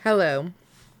Hello.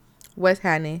 What's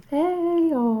happening? Hey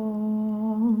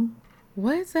y'all.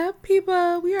 What's up,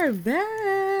 people? We are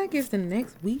back. It's the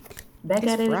next week. Back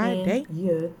It's at it again. Friday.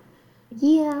 Yeah.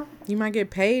 Yeah. You might get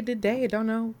paid today. I don't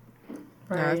know. No, it's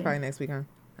Right. probably next week, huh?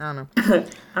 I don't know.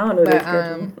 I don't know their But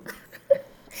schedule.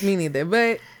 me neither.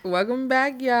 But welcome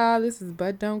back, y'all. This is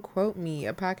But Don't Quote Me,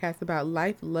 a podcast about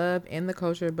life, love, and the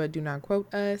culture, but do not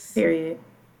quote us Period.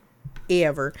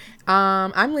 ever.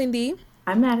 I'm Lindy.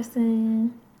 I'm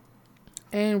Madison.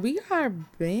 And we are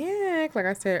back, like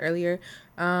I said earlier.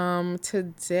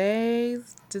 Today,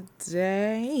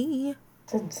 Today.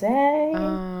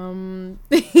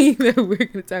 we're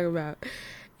gonna talk about,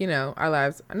 our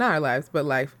lives, not our lives, but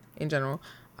life in general.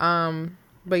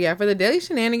 But yeah, for the daily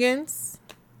shenanigans,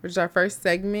 which is our first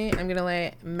segment, I'm gonna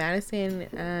let Madison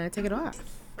take it off.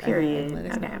 And Period. let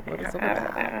us know what it's all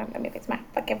about. Let me fix my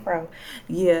fucking fro.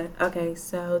 Yeah. Okay.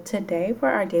 So today for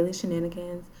our daily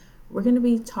shenanigans, we're gonna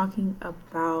be talking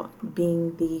about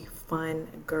being the fun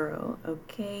girl.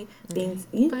 Okay. Being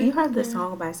you heard the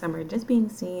song by Summer, just being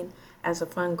seen as a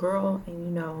fun girl,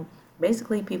 and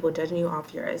basically people judging you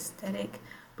off your aesthetic,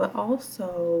 but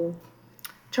also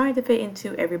trying to fit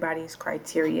into everybody's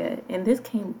criteria. And this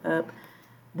came up.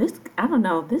 This I don't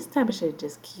know. This type of shit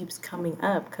just keeps coming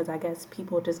up because I guess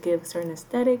people just give certain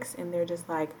aesthetics and they're just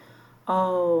like,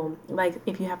 oh, like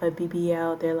if you have a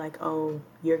BBL, they're like, oh,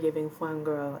 you're giving fun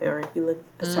girl, or if you look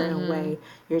a certain way,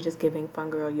 you're just giving fun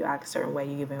girl. You act a certain way,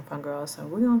 you're giving fun girl. So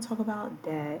we're gonna talk about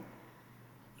that,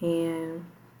 and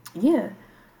yeah.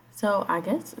 So I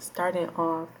guess starting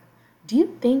off, do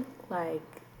you think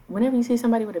like whenever you see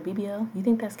somebody with a BBL, you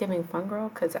think that's giving fun girl?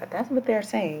 Because that's what they're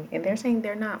saying, and they're saying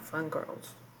they're not fun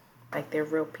girls, like they're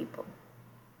real people.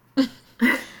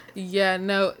 Yeah,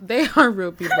 no, they are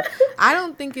real people. I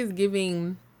don't think it's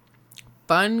giving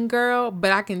fun girl,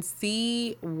 but I can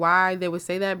see why they would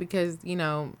say that because,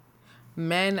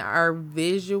 men are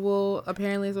visual,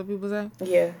 apparently is what people say.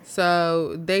 Yeah.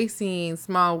 So they seeing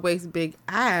small waist, big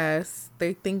ass,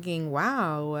 they thinking,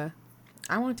 wow,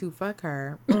 I want to fuck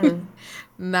her.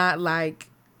 Not like,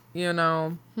 I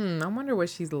wonder what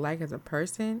she's like as a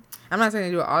person. I'm not saying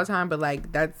they do it all the time, but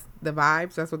like that's the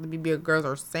vibes. That's what the BBL girls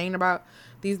are saying about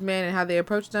these men and how they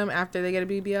approach them after they get a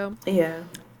BBL. Yeah.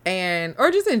 And,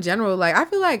 or just in general, like, I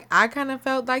feel like I kind of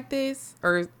felt like this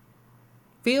or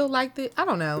feel like this. I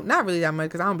don't know. Not really that much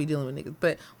because I don't be dealing with niggas.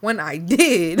 But when I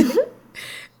did,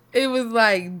 it was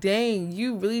like, dang,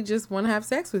 you really just want to have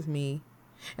sex with me.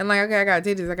 And like, okay, I got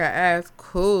titties, I got ass,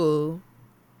 cool.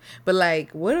 But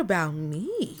like, what about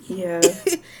me? Yeah.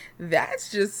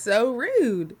 That's just so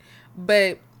rude.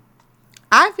 But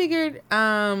I figured,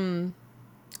 I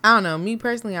don't know. Me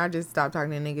personally, I just stopped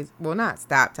talking to niggas. Well, not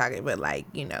stop talking, but like,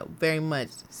 very much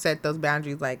set those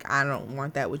boundaries. Like, I don't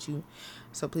want that with you.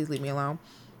 So please leave me alone.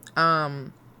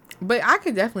 But I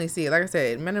could definitely see it. Like I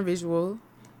said, men are visual.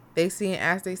 They seeing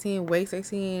ass, they seeing waist, they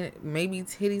seeing maybe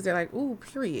titties. They're like, ooh,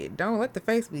 period. Don't let the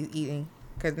face be eating.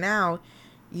 Because now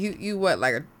you what,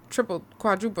 like a triple,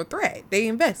 quadruple threat. They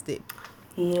invested.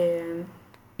 Yeah.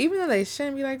 Even though they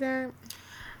shouldn't be like that.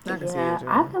 I can see Yeah. it,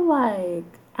 I y'all. feel like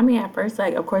I mean at first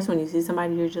like of course when you see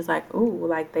somebody you're just like, ooh,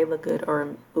 like they look good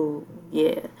or ooh,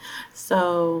 yeah.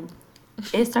 So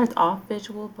it starts off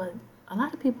visual, but a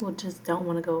lot of people just don't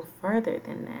want to go further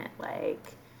than that.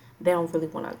 Like they don't really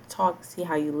want to talk, see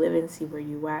how you live and see where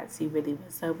you at, see really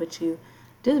what's up with you.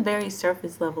 Just very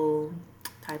surface level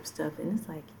type stuff. And it's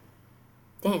like,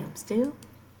 damn, still?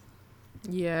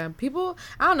 Yeah, people,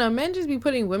 I don't know, men just be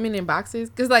putting women in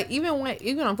boxes. Because, like, even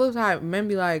on flip side, men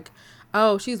be like,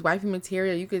 oh, she's wifey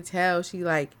material. You could tell she,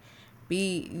 like,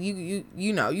 you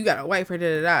got a wife, her,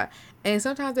 da, da, da. And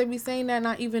sometimes they be saying that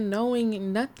not even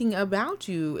knowing nothing about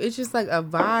you. It's just, like, a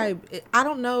vibe. I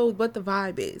don't know what the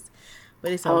vibe is.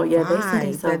 But it's a Oh yeah, they said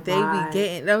vibe it's a that they be vibe.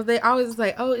 getting. They always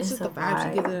like, oh, it's It's just a the vibe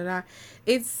she gives. Da, vibe. da, da.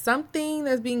 It's something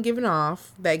that's being given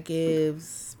off that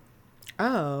gives.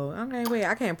 Oh, okay. Wait,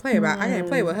 I can't play with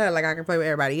her like I can play with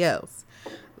everybody else.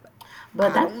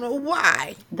 But I don't know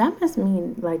why. that must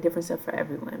mean like different stuff for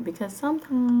everyone because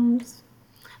sometimes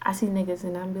I see niggas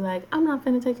and I'm be like, I'm not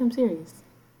finna take him serious.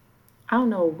 I don't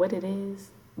know what it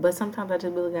is, but sometimes I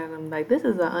just be looking at him like this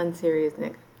is an unserious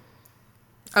nigga.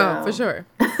 Oh, for So sure.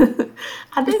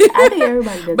 I think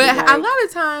everybody does it But a like lot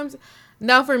of times,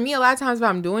 no, for me, a lot of times if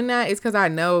I'm doing that, it's because I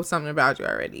know something about you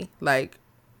already. Like,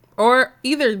 or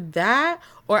either that,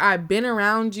 or I've been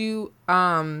around you.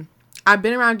 I've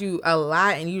been around you a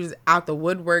lot, and you just out the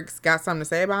woodworks got something to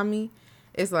say about me.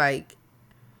 It's like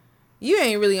you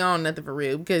ain't really on nothing for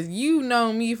real because you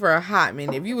know me for a hot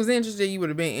minute. If you was interested, you would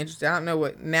have been interested. I don't know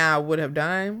what now would have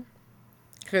done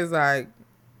because like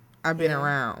I've been yeah.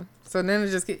 around. So then it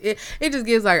just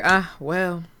gives like,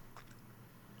 well,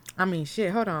 I mean,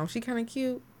 shit, hold on. She kind of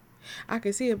cute. I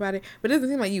can see about it. But it doesn't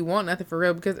seem like you want nothing for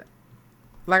real because,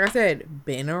 like I said,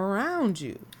 been around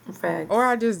you. Facts. Or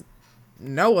I just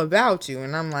know about you.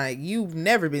 And I'm like, you've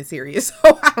never been serious.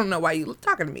 So I don't know why you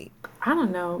talking to me. I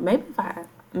don't know. Maybe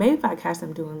if I catch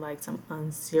them doing like some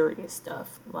unserious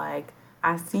stuff, like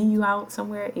I see you out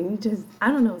somewhere and you just,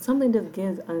 I don't know, something just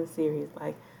gives unserious.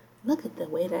 Like, look at the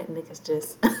way that nigga's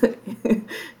just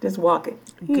walking.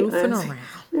 Goofing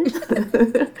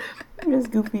around. This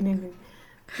goofy nigga.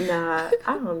 Nah,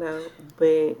 I don't know.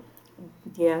 But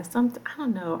yeah, I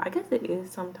don't know. I guess it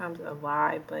is sometimes a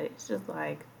vibe, but it's just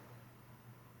like,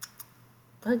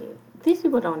 look it. These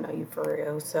people don't know you for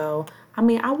real. So, I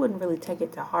mean, I wouldn't really take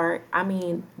it to heart. I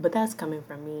mean, but that's coming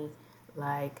from me.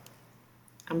 Like,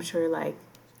 I'm sure, like,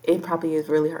 it probably is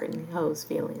really hurting hoes'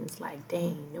 feelings. Like,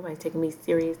 dang, nobody's taking me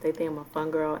serious. They think I'm a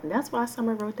fun girl. And that's why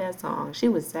Summer wrote that song. She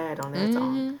was sad on that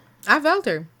song. I felt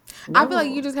her. No. I feel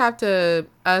like you just have to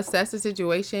assess the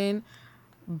situation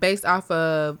based off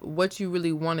of what you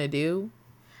really want to do.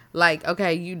 Like,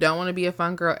 okay, you don't want to be a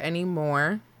fun girl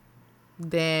anymore.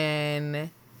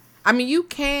 Then, I mean, you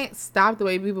can't stop the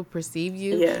way people perceive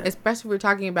you. Yeah. Especially if we're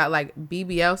talking about, like,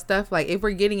 BBL stuff. Like, if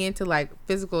we're getting into, like,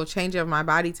 physical change of my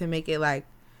body to make it, like,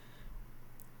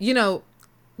 you know,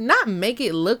 not make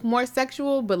it look more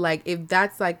sexual, but, like, if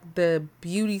that's, like, the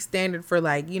beauty standard for,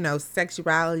 like, you know,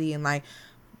 sexuality and, like,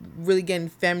 really getting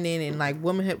feminine and, like,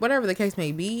 womanhood, whatever the case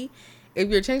may be, if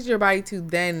you're changing your body to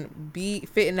then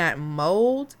fit in that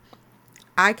mold,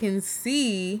 I can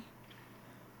see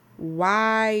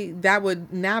why that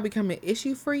would now become an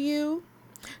issue for you.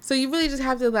 So you really just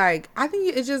have to, like, I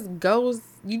think it just goes,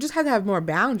 you just have to have more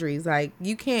boundaries. Like,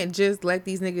 you can't just let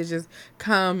these niggas just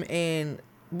come and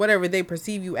whatever they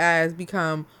perceive you as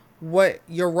become what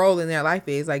your role in their life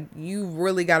is. Like, you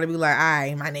really got to be like, all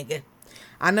right, my nigga,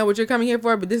 I know what you're coming here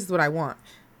for, but this is what I want.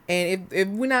 And if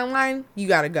we're not in line, you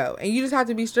got to go. And you just have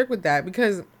to be strict with that,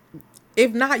 because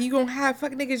if not, you gonna have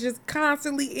fucking niggas just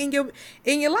constantly in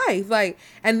your life. Like,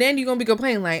 and then you gonna be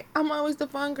complaining like, I'm always the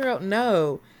fun girl.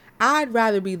 No, I'd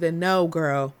rather be the no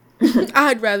girl.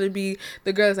 I'd rather be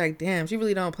the girl that's like, damn, she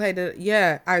really don't play.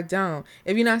 Yeah, I don't.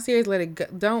 If you're not serious, let it go.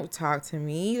 Don't talk to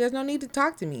me. There's no need to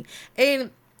talk to me.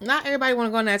 And not everybody want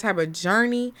to go on that type of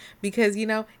journey, because, you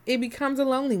know, it becomes a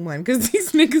lonely one, because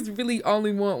these niggas really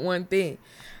only want one thing.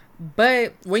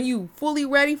 But when you fully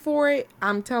ready for it,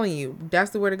 I'm telling you,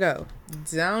 that's the way to go.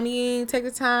 Don't even take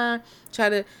the time, try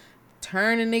to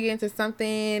turn a nigga into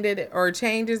something or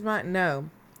change his mind. No.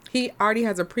 He already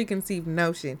has a preconceived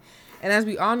notion. And as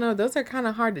we all know, those are kind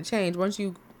of hard to change once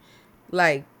you,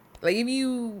 like if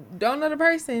you don't know the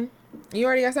person, you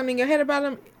already got something in your head about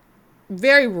them,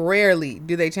 very rarely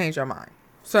do they change your mind.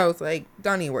 So it's like,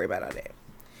 don't even worry about all that.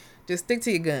 Just stick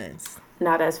to your guns.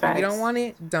 No, that's facts. If you don't want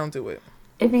it, don't do it.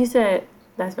 If you said,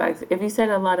 that's facts. If you set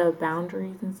a lot of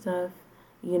boundaries and stuff,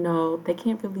 you know, they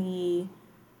can't really,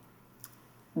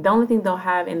 the only thing they'll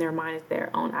have in their mind is their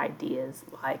own ideas.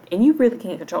 Like, and you really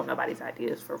can't control nobody's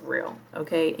ideas for real,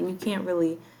 okay? And you can't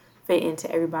really fit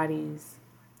into everybody's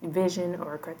vision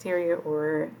or criteria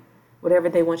or whatever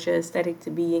they want your aesthetic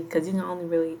to be, because you can only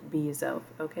really be yourself,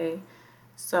 okay?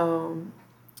 So,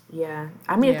 yeah.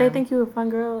 I mean, if they think you're a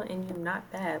fun girl and you're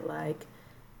not bad, like,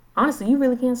 honestly, you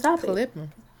really can't stop Clip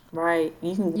them. Right.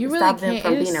 You can stop them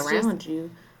from being around you,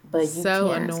 but you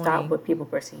can't stop what people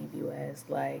perceive you as.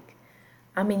 Like,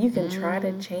 I mean, you can try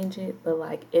to change it, but,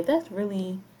 like, if that's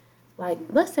really, like,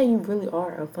 let's say you really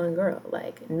are a fun girl,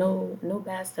 like, no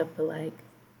bad stuff, but, like,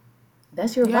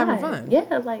 that's your vibe. Having fun.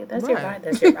 Yeah, like, that's your vibe.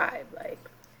 That's your vibe. Like,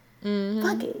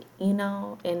 fuck it, you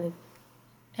know? And,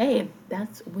 hey, if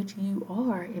that's what you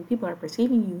are and people are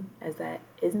perceiving you as that,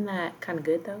 isn't that kind of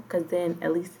good, though? Because then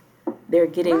at least they're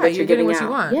getting what you're getting out. You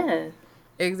want. Yeah.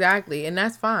 Exactly. And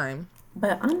that's fine.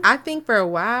 But I think for a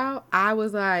while, I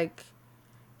was like,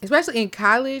 especially in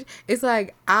college, it's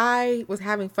like I was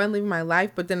having fun living my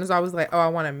life, but then it's always like, oh, I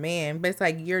want a man. But it's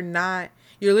like, you're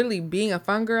literally being a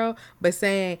fun girl, but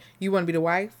saying you want to be the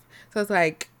wife. So it's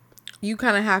like, you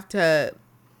kind of have to,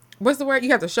 what's the word?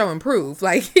 You have to show and prove.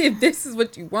 Like, if this is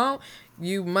what you want,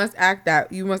 you must act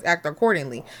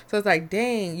accordingly. So it's like,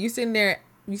 dang, you sitting there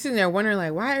wondering,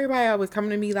 like, why everybody always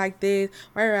coming to me like this?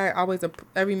 Why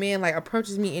every man, like,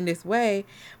 approaches me in this way?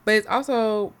 But it's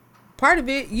also part of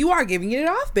it, you are giving it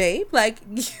off, babe. Like,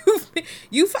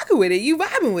 you fucking with it, you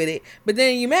vibing with it, but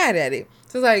then you mad at it.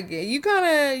 So it's like,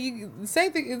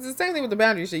 same thing. It's the same thing with the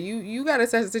boundary shit. You gotta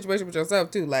assess the situation with yourself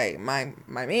too. Like, my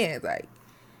man's like,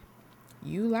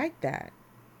 you like that,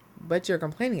 but you're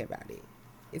complaining about it.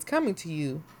 It's coming to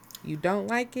you. You don't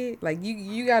like it. Like,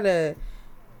 you gotta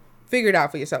figure it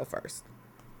out for yourself first.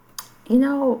 You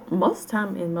know, most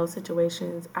time in most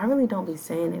situations, I really don't be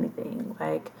saying anything.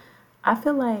 Like, I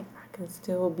feel like I can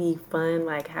still be fun,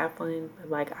 like have fun, but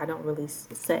like I don't really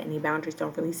set any boundaries.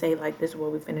 Don't really say like this is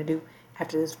what we finna do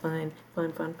after this fun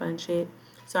shit.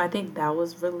 So I think that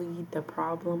was really the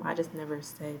problem. I just never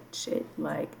said shit.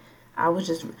 Like I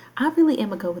really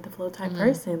am a go with the flow type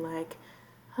person. Like,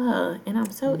 and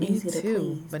I'm so Me easy to too.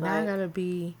 please. But like, now I gotta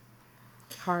be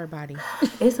hard body.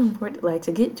 it's important. Like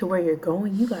to get to where you're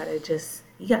going, you gotta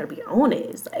be on it.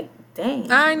 It's like,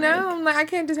 dang. I know. Like I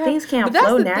can't just have things can't but that's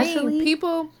flow the naturally. thing.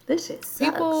 People This shit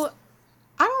sucks.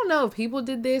 I don't know if people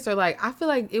did this or like I feel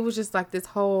like it was just like this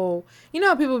whole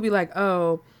how people be like,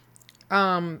 oh,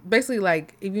 basically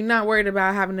like if you're not worried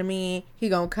about having a man, he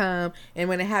gonna come, and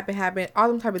when it happen, all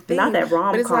them type of things. Not that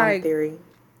rom-com like, theory.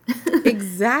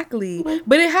 Exactly.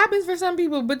 But it happens for some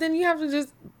people, but then you have to just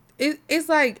it's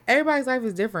like everybody's life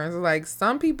is different. So like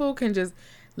some people can just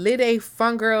live a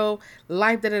fun girl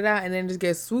life and then just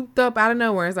get swooped up out of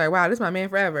nowhere. It's like, wow, this is my man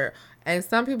forever. And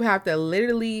some people have to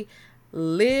literally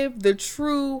live the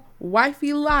true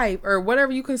wifey life or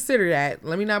whatever you consider that.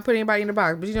 Let me not put anybody in the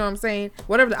box, but you know what I'm saying?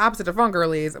 Whatever the opposite of fun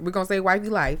girl is, we're going to say wifey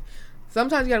life.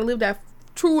 Sometimes you got to live that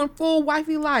true and full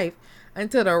wifey life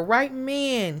until the right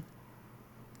man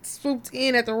swooped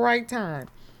in at the right time.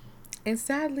 And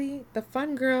sadly, the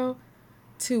fun girl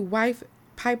to wife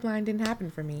pipeline didn't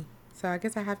happen for me. So I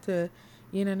guess I have to,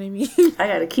 you know what I mean? I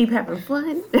gotta keep having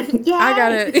fun. Yeah. I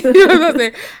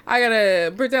gotta, I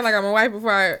gotta pretend like I'm a wife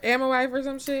before I am a wife or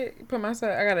some shit. I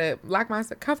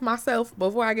gotta cuff myself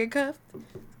before I get cuffed. It's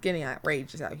getting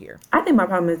outrageous out here. I think my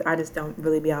problem is I just don't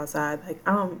really be outside. Like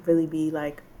I don't really be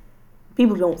like,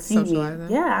 people don't see me.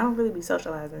 Yeah, I don't really be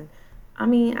socializing. I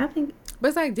mean, I think. But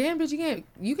it's like, damn, bitch,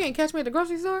 you can't catch me at the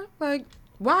grocery store. Like,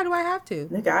 why do I have to?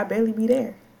 Nigga, I barely be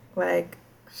there. Like,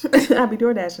 I be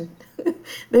door dashing.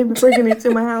 They be bringing it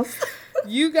to my house.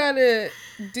 You gotta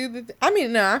do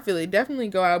I feel it. Definitely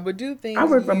go out, but do things I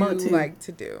work remote too. Like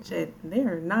to do. Shit, they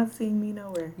are not seeing me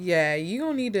nowhere. Yeah, you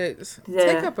gonna need to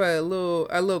take up a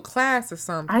little class or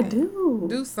something. I do.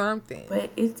 Do something.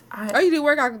 But you do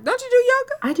workout. Don't you do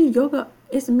yoga? I do yoga.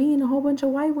 It's me and a whole bunch of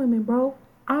white women, bro.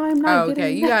 I'm not getting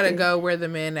okay, you gotta go where the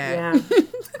men at. Yeah.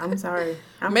 I'm sorry.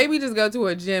 Maybe just go to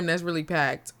a gym that's really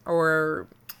packed or.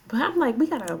 But I'm like, we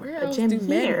got a gym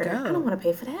here. I don't want to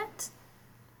pay for that.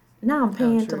 Now I'm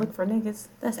paying to look for niggas.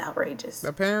 That's outrageous.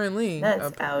 Apparently.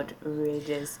 That's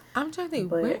outrageous. I'm trying to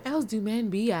think, where else do men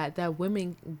be at that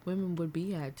women would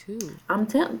be at too? I'm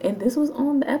telling, and this was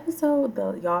on the episode.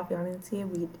 Y'all, if y'all didn't see it,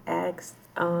 we asked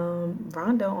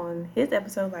Rondo on his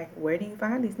episode, like, where do you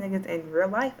find these niggas in real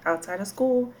life outside of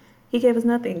school? He gave us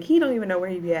nothing. He don't even know where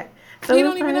he be at. So he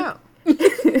don't even know. If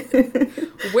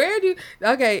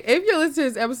you're listening to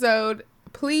this episode,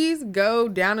 please go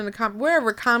down in the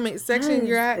wherever comment section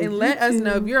you're at and let us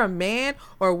know if you're a man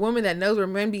or a woman that knows where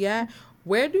men be at.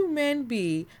 Where do men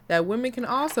be that women can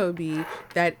also be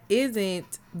that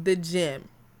isn't the gym?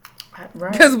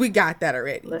 Right. Because we got that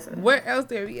already. Listen, where else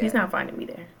there be at? He's not finding me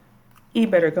there. He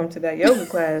better come to that yoga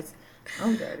class.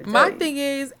 My thing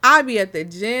is, I be at the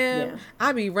gym. Yeah.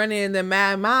 I be running the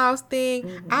Mad Miles thing.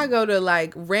 Mm-hmm. I go to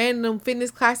like random fitness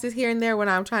classes here and there when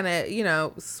I'm trying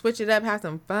to, switch it up, have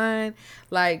some fun.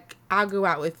 Like I'll go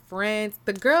out with friends.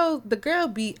 The girl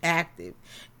be active.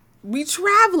 We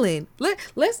traveling.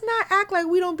 Let's not act like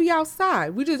we don't be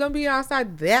outside. We just don't be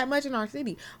outside that much in our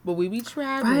city. But we be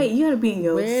traveling. Right, you gotta be in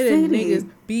your city. Where the niggas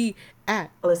be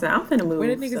at? Listen, I'm finna move.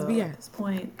 Where the niggas be at? At this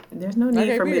point, there's no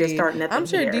need for me to start nothing. I'm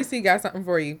sure here. DC got something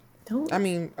for you.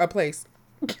 A place.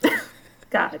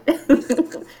 God.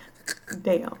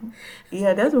 Damn.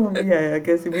 Yeah, that's what we at. I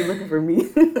guess if you're looking for me.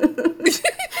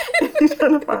 You're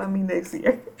trying to find me next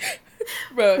year.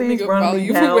 Bro, nigga follow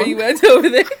you from where you at over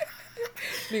there.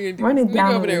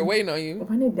 Nigga over there waiting on you.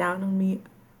 Run it down on me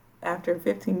after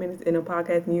 15 minutes in a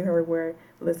podcast and you heard where,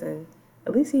 listen,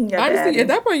 at least he ain't got honestly, at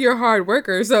that point, you're a hard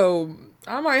worker, so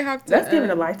I might have to. That's giving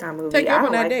a Lifetime movie. Take you up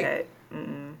on that date. That.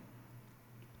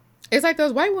 It's like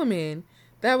those white women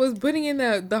that was putting in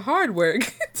the hard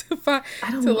work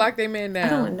to lock their man down. I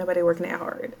don't want nobody working that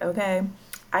hard, okay?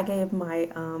 I gave my,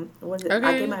 Okay.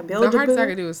 I gave my build-a-boo. The hardest I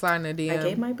could do was slide in the DM. I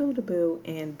gave my build-a-boo,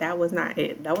 and that was not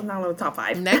it. That was not on the top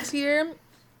 5. Next year,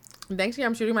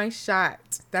 I'm shooting my shot.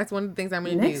 That's one of the things I'm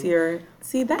going to do. Next year.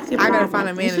 See, that's your problem. I got to find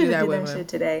a man to do that with shit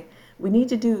today. We need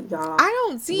to do, y'all. I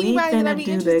don't see anybody that be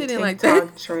interested in like that.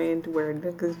 TikTok trend where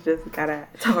niggas just got to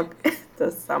talk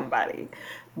to somebody.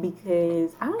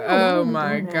 Because I don't know. Oh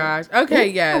my gosh. Okay,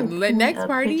 yeah. Next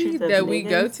party that we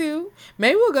go to,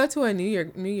 maybe we'll go to a New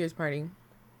Year's party.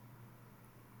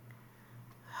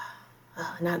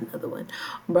 Not another one.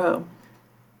 Bro,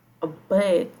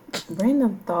 But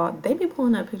random thought, they be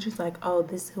pulling up pictures like, oh,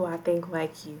 this is who I think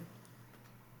like you.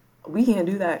 We can't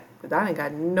do that because I ain't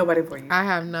got nobody for you. I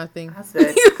have nothing. I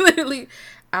said, literally,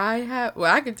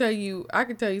 I could tell you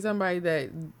somebody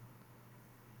that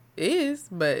is,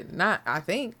 but not, I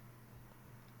think.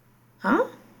 huh?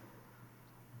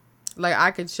 Like,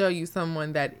 I could show you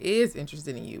someone that is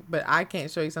interested in you, but I can't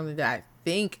show you something that I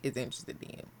think is interested in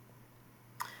you.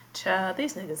 Child,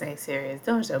 these niggas ain't serious.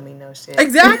 Don't show me no shit.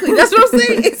 Exactly. That's what I'm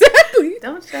saying. Exactly.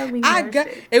 Don't show me no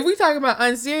shit. If we talking about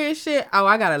unserious shit, oh,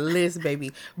 I got a list,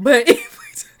 baby. But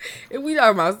if we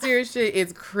talking about serious shit,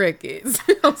 it's crickets.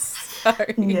 I'm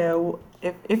sorry. Yeah, well,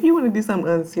 if you want to do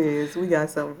something unserious, we got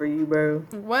something for you, bro.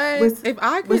 What? If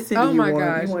I could, oh my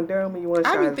gosh. You want Durham or you want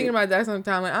I Charlotte? be thinking about that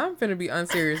sometimes. Like, I'm finna be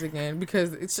unserious again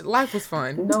because life was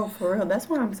fun. No, for real. That's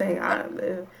what I'm saying.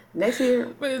 Next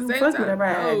year, but at the same fuck time, whatever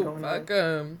I had no, going fuck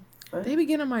on. They be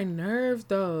getting on my nerves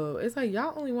though. It's like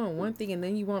y'all only want one thing, and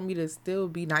then you want me to still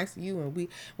be nice to you, and we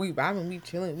vibing, we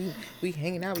chilling, we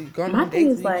hanging out, we going on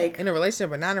dates. Like in a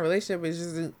relationship, but not in a relationship. It's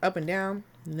just up and down.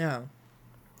 No.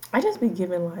 I just be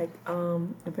giving like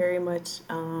very much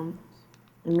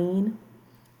mean,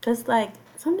 cause like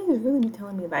some niggas really be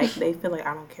telling me like they feel like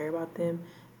I don't care about them,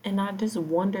 and I just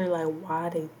wonder like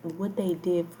what they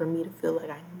did for me to feel like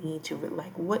I need to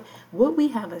like what we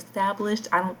have established.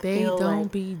 I don't feel they don't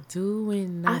like be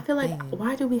doing nothing. I feel like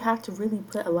why do we have to really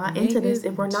put a lot into this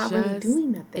if we're not really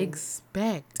doing nothing?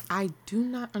 I do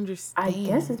not understand. I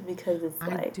guess it's because it's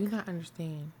like I do not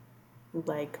understand.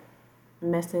 Like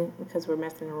because we're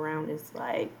messing around is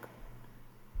like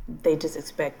they just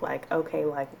expect like, okay,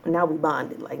 like now we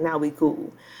bonded, like now we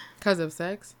cool because of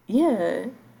sex. Yeah,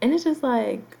 and it's just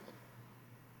like,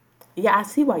 yeah, I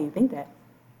see why you think that.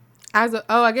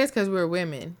 I guess because we're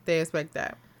women, they expect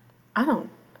that.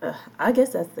 I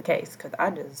guess that's the case because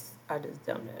I just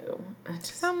don't know.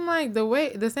 I'm like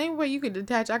the same way you could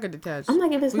detach, I could detach. I'm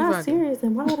like, if it's not serious,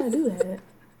 then why would I do that?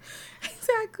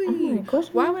 Exactly.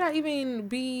 Why would I even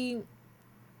be?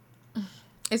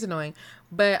 It's annoying,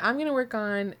 but I'm gonna work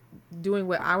on doing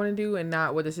what I want to do and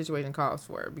not what the situation calls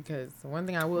for. Because one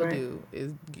thing I will do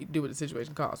is do what the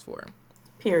situation calls for.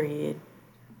 Period.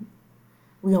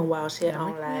 We on wild shit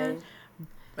online.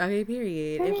 Okay.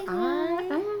 Period.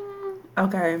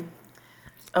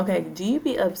 Okay. Do you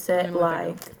be upset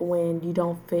like when you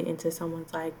don't fit into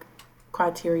someone's like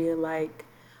criteria? Like,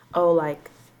 oh, like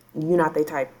you're not their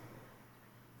type.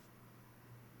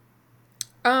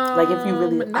 Like if you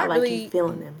really you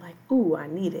feeling them, like, ooh, I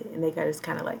need it, and they gotta just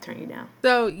kind of like turn you down.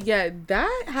 So yeah,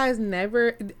 that has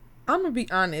never. I'm gonna be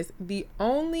honest. The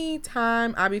only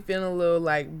time I be feeling a little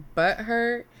like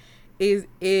butthurt is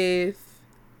if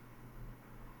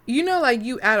like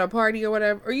you at a party or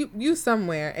whatever, or you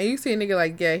somewhere and you see a nigga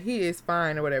like, yeah, he is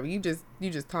fine or whatever. You just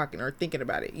talking or thinking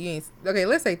about it. You ain't okay.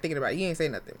 Let's say thinking about it. You ain't say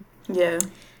nothing. Yeah.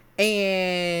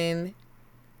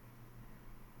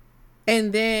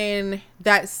 And then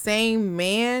that same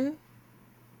man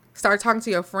start talking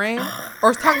to your friend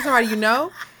or talking to somebody you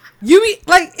know, you be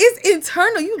like, it's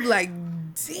internal. You be like,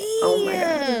 damn. Oh my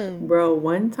God. Bro,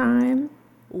 one time.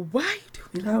 Why you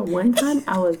doing that? One time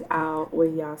I was out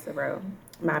with Yasa, bro,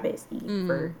 my bestie,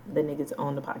 for the niggas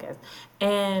on the podcast.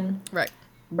 And, right,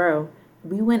 bro,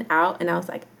 we went out and I was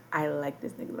like, I like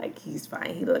this nigga. Like, he's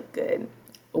fine. He looked good.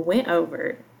 Went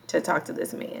over to talk to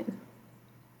this man.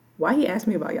 Why he asked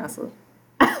me about Yasa?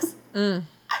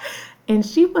 And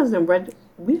she wasn't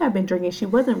we had been drinking. She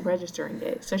wasn't registering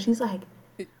it. So she's like,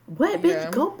 what, bitch? Yeah.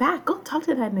 Go back. Go talk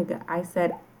to that nigga. I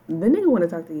said, the nigga want to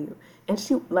talk to you. And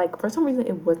she, like, for some reason,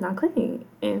 it was not clicking.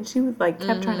 And she was, like,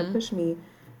 kept trying to push me.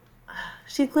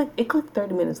 It clicked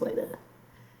 30 minutes later.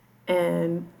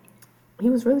 And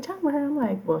he was really talking with her. I'm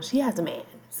like, well, she has a man.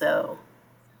 So.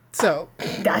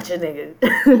 Gotcha,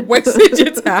 nigga. Wasted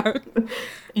your time.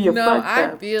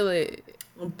 I feel it.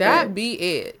 That be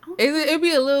it. It'd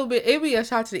be a little bit. It'd be a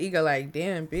shot to the ego. Like,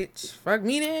 damn, bitch, fuck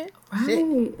me then. Right.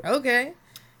 Shit. Okay.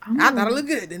 I thought I looked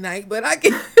good tonight, but I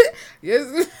can.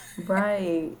 Yes.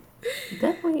 Right.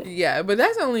 Definitely. Yeah, but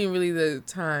that's only really the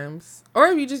times. Or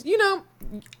if you just, I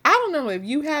don't know if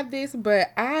you have this,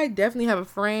 but I definitely have a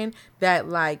friend that,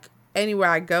 like, anywhere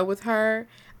I go with her,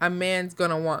 a man's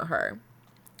gonna want her.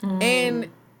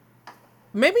 And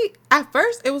maybe at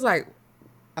first it was like,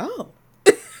 oh.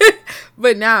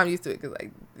 But now I'm used to it because,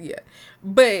 like, yeah.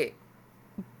 But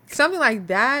something like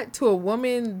that to a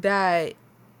woman that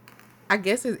I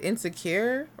guess is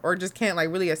insecure or just can't,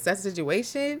 like, really assess the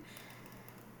situation,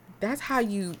 that's how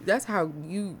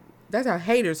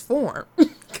haters form.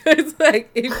 Because, like,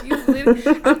 if you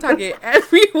I'm talking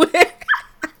everywhere.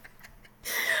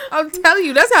 I'm telling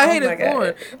you, that's how hate my is born.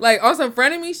 God. Like, on some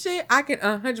frenemy shit, I can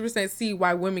 100% see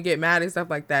why women get mad and stuff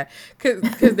like that. Cause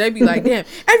they be like, damn,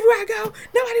 everywhere I go,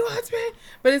 nobody wants me.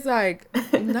 But it's like,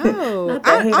 no. Not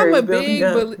that I'm haters a building big...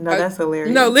 up. No, that's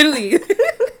hilarious. No, literally.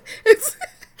 It's...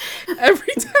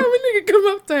 Every time a nigga come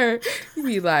up to her, you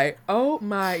be like, oh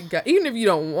my God. Even if you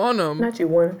don't want them. Not you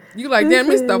want them. You like,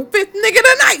 damn, it's the 5th nigga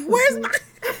tonight. Where's my...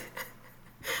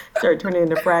 Start turning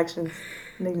into fractions.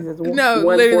 Niggas is No,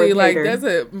 literally, like, that's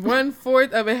a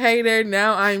 1/4 of a hater.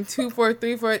 Now I'm 2/4,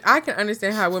 3/4. I can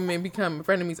understand how women become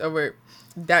frenemies over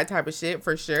that type of shit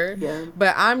for sure. Yeah.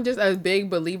 But I'm just a big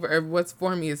believer of what's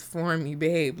for me is for me,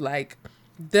 babe. Like,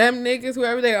 them niggas,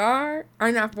 whoever they are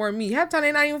not for me. Half the time,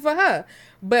 they not even for her.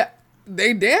 But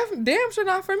they damn sure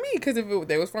not for me. Because if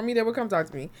they was for me, they would come talk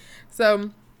to me. So,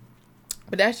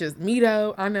 but that's just me,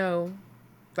 though. I know.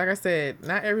 Like I said,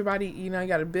 not everybody, you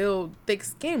got to build thick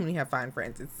skin when you have fine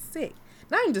friends. It's sick.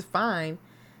 Not even just fine.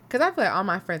 Because I feel like all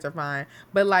my friends are fine.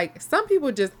 But, like, some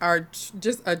people just are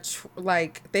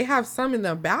like, they have something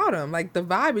about them. Like, the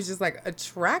vibe is just, like,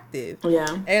 attractive.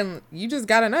 Yeah. And you just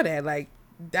got to know that. Like,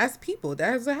 that's people.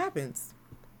 That's what happens.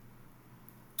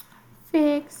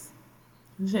 Fix.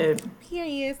 Shit.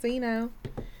 Period. So, I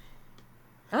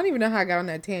don't even know how I got on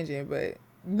that tangent. But,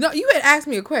 no, you had asked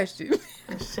me a question.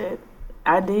 Shit.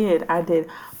 I did.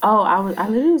 Oh, I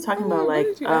literally was talking about like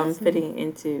fitting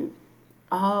into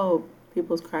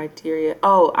people's criteria.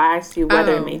 Oh, I asked you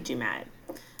whether it made you mad.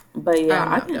 But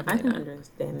yeah, I can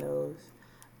understand those.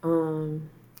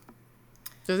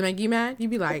 Does it make you mad? You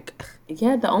be like,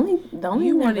 yeah, the only thing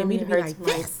that really hurts like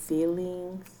my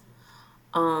feelings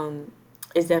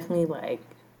is definitely like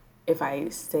if I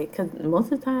say, because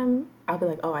most of the time I'll be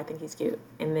like, oh, I think he's cute,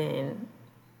 and then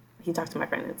he talked to my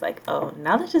friend and it's like, oh,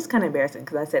 now that's just kind of embarrassing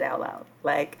because I said it out loud.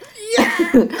 Like, yeah,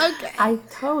 okay. I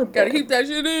told them. Gotta keep that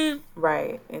shit in.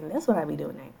 Right. And that's what I be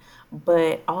doing now.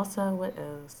 But also, what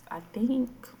else? I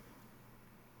think,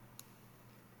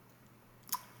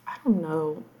 I don't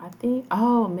know. I think,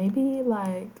 maybe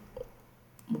like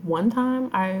one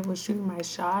time I was shooting my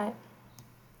shot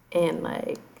and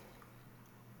like,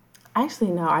 actually,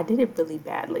 no, I did it really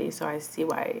badly. So I see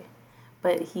why.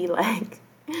 But he like...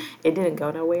 it didn't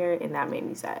go nowhere, and that made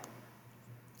me sad.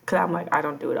 Because I'm like, I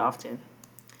don't do it often.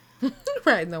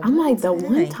 Right. No. I'm like, the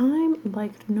one time,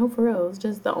 like, no, for real, it was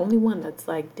just the only one that's,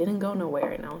 like, didn't go nowhere.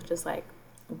 And I was just like,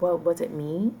 well, was it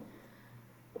me?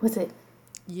 Was it?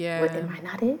 Yeah. Am I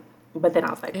not it? But then I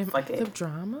was like, fuck it. The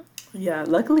drama? Yeah.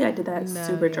 Luckily, I did that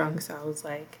super drunk, so I was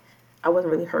like, I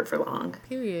wasn't really hurt for long.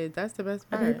 Period. That's the best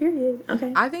part. Okay, period.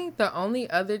 Okay. I think the only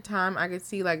other time I could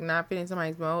see, like, not fitting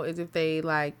somebody's mold is if they,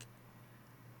 like...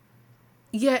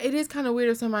 Yeah, it is kind of weird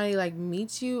if somebody, like,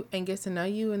 meets you and gets to know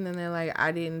you, and then they're like,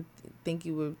 I didn't think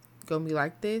you were going to be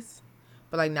like this.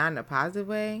 But, like, not in a positive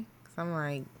way. Because I'm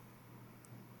like,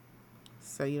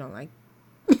 so you don't like...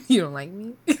 you don't like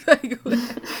me? Like,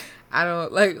 I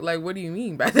don't... Like, what do you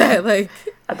mean by that? Like...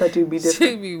 I thought you'd be different.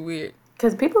 Should be weird.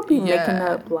 Because people be making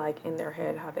up, like, in their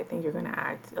head how they think you're going to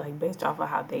act, like, based off of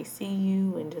how they see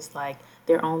you and just, like,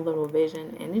 their own little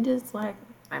vision. And it just, like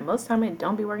most of the time, it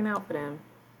don't be working out for them.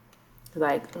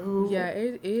 Like, ooh. Yeah,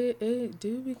 it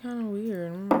do be kind of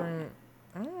weird. I'm like,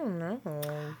 I don't know.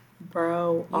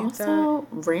 Bro, also,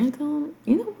 random,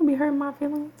 you know what be hurting my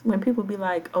feelings? When people be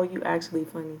like, oh, you actually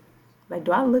funny. Like,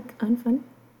 do I look unfunny?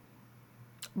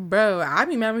 Bro, I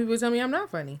be mad when people tell me I'm not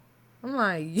funny. I'm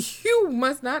like, you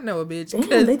must not know a bitch.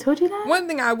 Damn, they told you that? One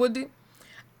thing I would do,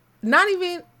 not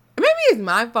even... Maybe it's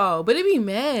my fault, but it be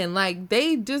men. Like,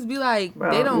 they just be like,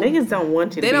 bro, they don't... Niggas don't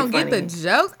want you to be funny. They don't get the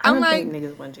jokes. I'm like,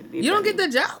 niggas want you to be you funny. don't get the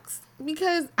jokes.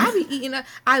 Because I be eating up...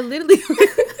 I literally...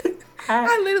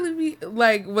 I literally be,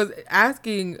 like, was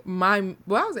asking my...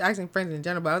 Well, I was asking friends in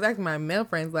general, but I was asking my male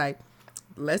friends, like,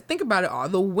 let's think about it. All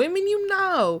the women you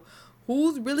know,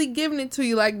 who's really giving it to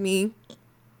you like me?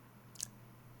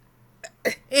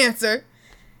 Answer.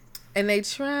 And they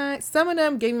tried. Some of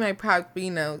them gave me my props, but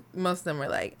most of them were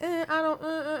like, I don't.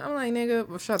 I'm like, nigga,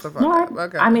 well, shut the fuck up.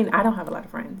 Okay. I mean, I don't have a lot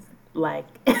of friends, like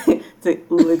to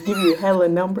give you hella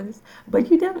numbers. But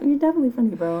you're definitely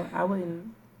funny, bro. I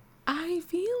wouldn't. I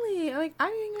feel it. Like, I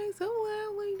ain't like so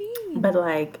loud like these. But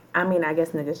like, I mean, I guess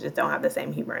niggas just don't have the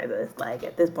same humor as us. Like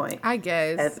at this point, I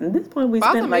guess at this point we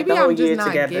spent like the whole year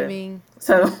together.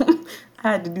 So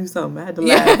I had to do something. I had to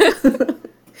laugh.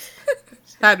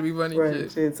 Had to be funny.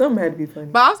 Right, shit. Something had to be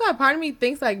funny. But also, a part of me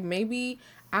thinks like maybe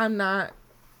I'm not,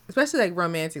 especially like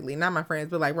romantically, not my friends,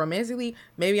 but like romantically,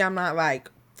 maybe I'm not like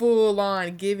full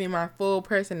on giving my full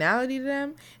personality to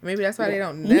them. Maybe that's why they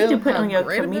don't know. You need to put on your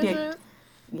comedic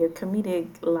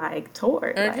like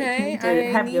tour. Okay, like, you need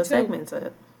to have your segments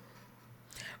up.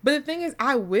 But the thing is,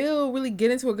 I will really get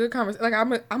into a good conversation. Like,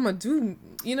 I'm a do,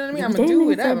 you know what I mean? I'm They gonna do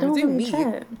niggas it up. that I'm gonna don't do really me.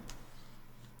 chat.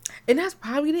 And that's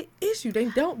probably the issue. They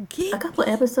don't get A couple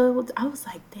episodes, I was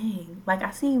like, dang, like I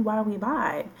see why we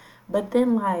vibe, but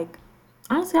then like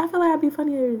honestly, I feel like I'd be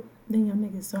funnier than your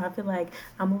niggas, so I feel like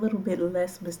I'm a little bit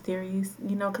less mysterious,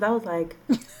 you know, because I was like,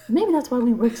 maybe that's why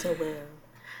we work so well.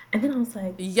 And then I was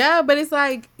like, Yeah, but it's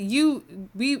like I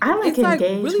like it's like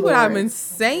engage really what more. I've been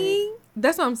saying.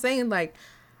 That's what I'm saying. Like,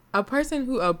 a person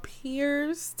who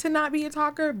appears to not be a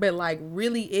talker, but like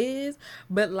really is,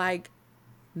 but like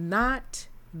not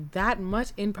that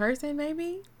much in person,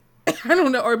 maybe. I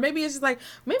don't know. Or maybe it's just like,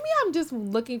 maybe I'm just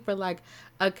looking for like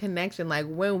a connection. Like,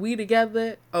 when we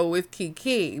together, oh, it's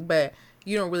kiki, but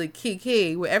you don't really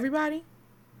kiki with everybody.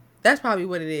 That's probably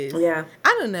what it is. Yeah.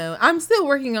 I don't know. I'm still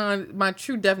working on my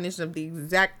true definition of the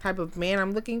exact type of man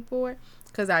I'm looking for.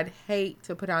 Because I'd hate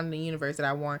to put out in the universe that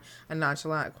I want a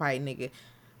nonchalant, quiet nigga.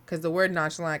 Because the word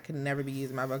nonchalant can never be used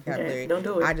in my vocabulary. Okay, don't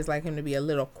do it. I just like him to be a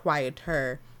little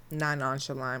quieter, not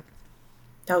nonchalant.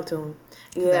 Talk to him.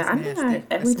 Yeah, I think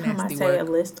every time I say a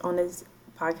list on this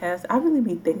podcast, I really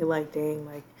be thinking like, dang,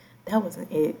 like that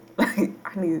wasn't it. Like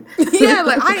I need. Yeah,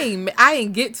 like I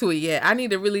ain't get to it yet. I need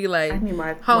to really like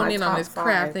hone in on this top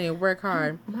craft five. thing and work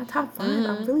hard. My top 5,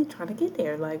 I'm really trying to get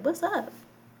there. Like, what's up?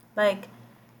 Like,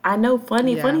 I know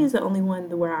funny. Yeah. Funny is the only one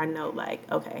where I know,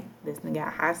 like, okay, this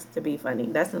nigga has to be funny.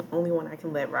 That's the only one I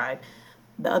can let ride.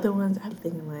 The other ones, I'm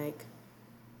thinking like,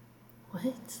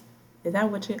 what? Is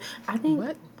that what you? I think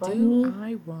What funny do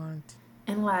I want?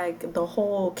 and like the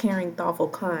whole caring, thoughtful,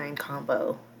 kind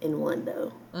combo in one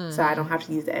though, so I don't have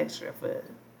to use the extra for.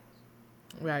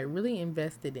 Right, really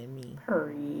invested in me.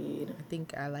 Period. I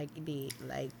think I like it,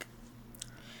 like,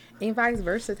 and vice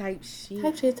versa type shit.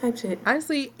 Type shit.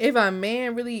 Honestly, if a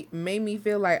man really made me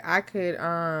feel like I could,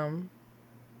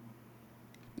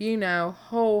 you know,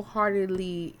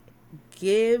 wholeheartedly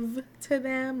give to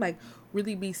them, like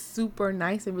really be super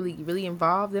nice and really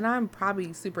involved, then I'm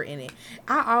probably super in it.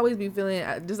 I always be feeling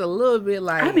just a little bit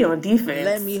like, I be on defense.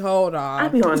 Let me hold off. I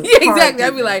be on yeah, exactly.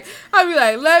 I'd be like,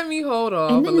 let me hold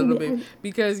off a little bit be,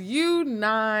 because you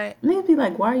not. Niggas be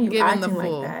like, why are you acting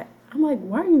like that? I'm like,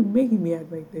 why are you making me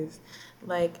act like this?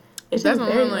 Like, it's just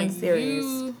very unserious.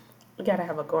 You gotta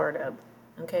have a guard up,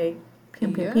 okay?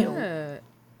 Pew.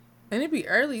 And it be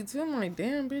early too. I'm like,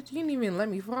 damn, bitch, you didn't even let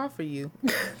me fall for you.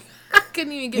 I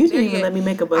couldn't even get. You didn't even let me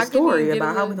make up a story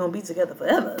about how we gonna be together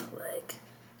forever. Like,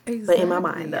 exactly. But in my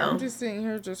mind, though, I'm just sitting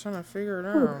here just trying to figure it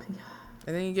out. Yeah.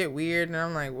 And then you get weird, and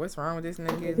I'm like, what's wrong with this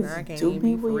nigga? And I can't even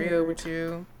be for real with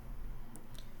you.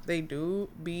 They do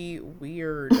be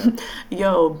weird.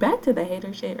 Yo, back to the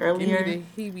hater shit earlier.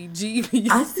 Give me the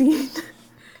heebie-jeebies.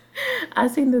 I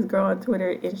seen this girl on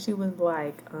Twitter, and she was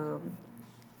like,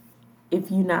 if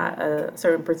you're not a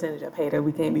certain percentage of hater,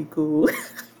 we can't be cool.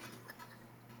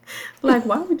 Like,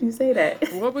 why would you say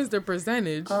that? What was the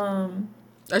percentage?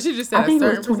 She just said I think a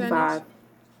certain it was 25. percentage.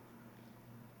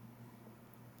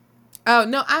 Oh,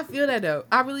 no, I feel that, though.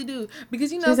 I really do.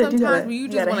 Because, you know, sometimes when you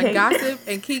just want to gossip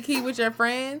and kiki with your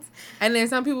friends, and then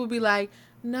some people be like,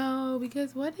 no,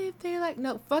 because what if they're like,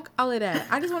 no, fuck all of that.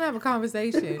 I just want to have a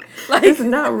conversation. Like, it's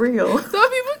not real. Some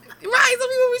people be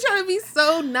trying to be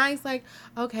so nice, like,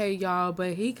 okay, y'all,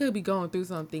 but he could be going through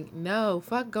something. No,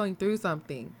 fuck going through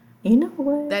something. You know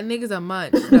what? That nigga's a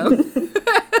munch, no.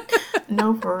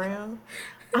 No, for real.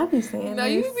 I be saying no,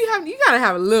 this. You gotta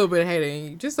have a little bit of hate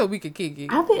in you, just so we can kick it.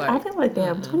 I feel like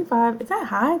damn, 25, is that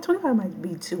high? 25 might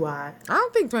be too high. I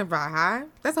don't think 25 high.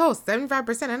 That's a whole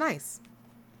 75% of nice.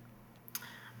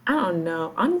 I don't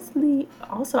know. Honestly,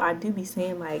 also I do be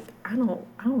saying like I don't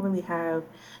really have,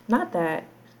 not that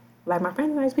like my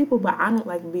friends are nice people, but I don't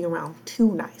like being around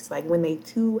too nice. Like when they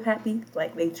too happy,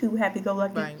 like they too happy go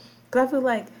lucky. Right. Cause I feel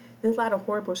like there's a lot of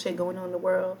horrible shit going on in the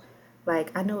world.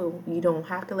 Like I know you don't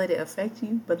have to let it affect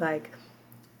you, but like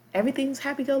everything's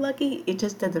happy go lucky, it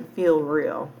just doesn't feel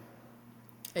real.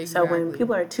 Exactly. So when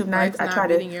people are too nice, I try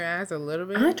to beating your ass a little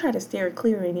bit. I try to steer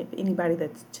clear of anybody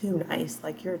that's too nice.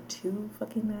 Like you're too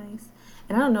fucking nice,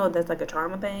 and I don't know if that's like a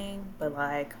trauma thing, but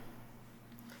like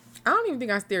I don't even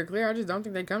think I steer clear. I just don't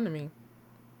think they come to me.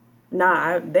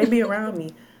 Nah, they be around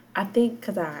me. I think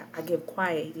because I get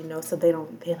quiet, you know, so they're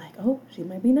like, oh, she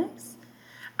might be nice.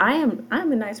 I'm a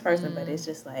nice person, but it's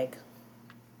just like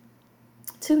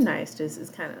too nice. Just is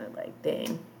kind of like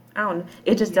dang. I don't.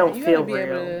 It just don't feel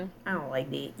real. I don't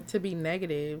like that. To be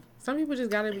negative. Some people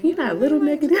just gotta be. You know, a little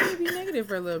negative. Be negative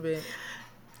for a little bit.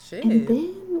 Shit. And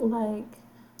then like,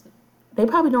 they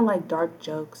probably don't like dark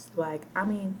jokes. Like, I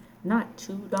mean, not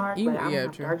too dark. Like I don't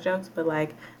have dark jokes, but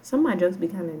like some of my jokes be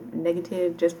kind of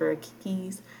negative just for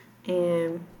kikis,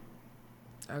 and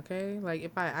Okay, like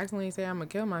if I accidentally say I'm gonna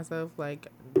kill myself, like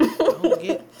don't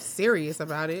get serious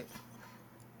about it.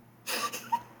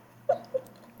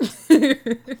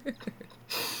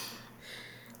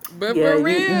 But Yeah, for you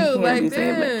real, can't like be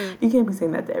saying that. damn. You can't be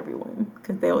saying that to everyone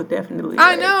because they will definitely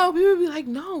I like. know people be like,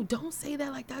 no, don't say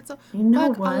that like that. So You know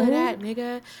fuck all of what? that,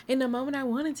 nigga. In the moment I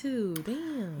wanted to,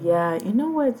 damn. Yeah, you know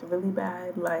what's really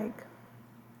bad? Like,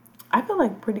 I feel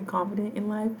like pretty confident in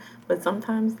life, but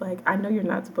sometimes like I know you're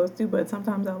not supposed to, but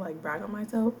sometimes I'll like brag on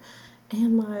myself,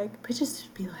 and like bitches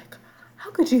just be like,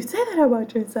 "How could you say that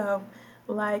about yourself?"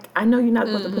 Like I know you're not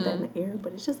supposed to put that in the air,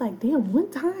 but it's just like, damn, one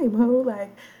time, ho.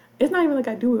 Like, it's not even like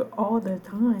I do it all the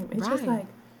time. It's just Right.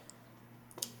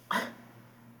 like,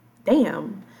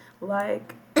 damn,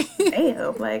 like,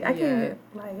 damn, like Yeah.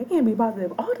 I can't be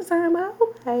positive all the time,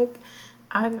 ho. Like,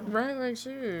 I. Right, like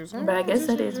shit. But I Sometimes guess this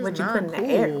that shit is just what you put not in the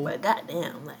air. cool. But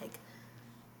goddamn, like.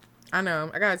 I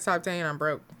know. I gotta stop saying I'm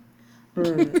broke. I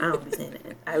don't be saying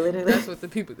that. I literally. That's what the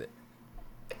people did.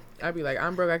 I'd be like,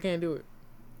 I'm broke, I can't do it.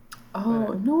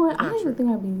 Oh, you know what? It's I not don't even true. think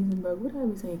I'd be using broke. What would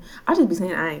I be saying? I just be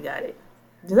saying I ain't got it.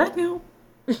 Does that count?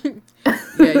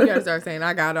 Yeah, you gotta start saying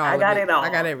I got all I of got it. it I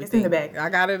got all. It's in the everything. bag. I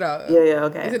got it all. Yeah, yeah,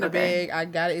 okay, It's in the okay. bag. I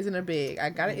got it. It's in the bag. I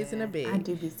got it. It's in the Yeah, I bag.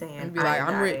 do be saying And be I like, ain't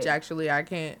I'm got rich. it. Actually, I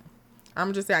can't.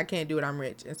 I'm just say I can't do it. I'm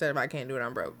rich instead of I can't do it.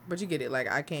 I'm broke. But you get it. Like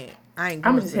I can't. I ain't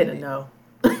I'm going just spending hitting it. no.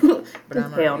 But Just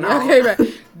I'm hell already no. okay.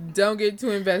 But don't get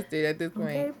too invested at this point.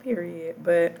 Okay, period.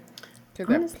 But Cause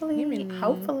that honestly, Pimini.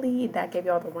 hopefully that gave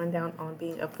y'all the rundown on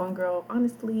being a fun girl.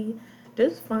 Honestly,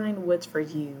 just find what's for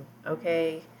you,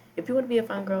 okay? If you want to be a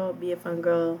fun girl, be a fun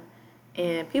girl.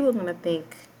 And people are going to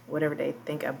think whatever they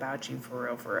think about you for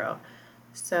real, for real.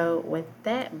 So, with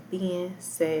that being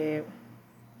said,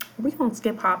 we're going to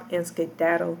skip hop and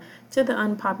skedaddle to the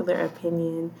unpopular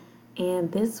opinion.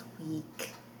 And this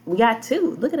week, we got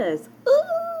two. Look at us.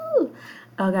 Ooh!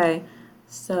 Okay,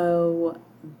 so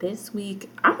this week,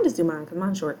 I'm going to just do mine because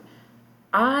mine's short.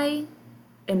 I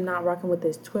am not rocking with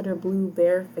this Twitter blue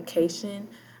verification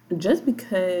just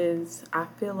because I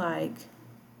feel like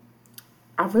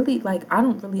I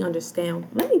don't really understand.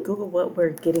 Let me Google what we're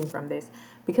getting from this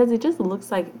because it just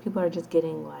looks like people are just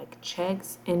getting like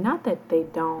checks and not that they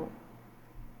don't.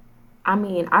 I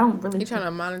mean, I don't really You trying to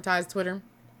monetize Twitter?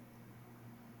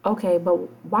 Okay, but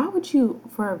why would you,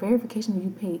 for a verification,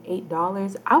 you pay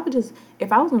 $8? I would just,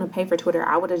 if I was going to pay for Twitter,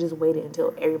 I would have just waited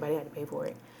until everybody had to pay for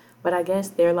it. But I guess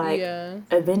they're like, Yeah.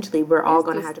 eventually we're all It's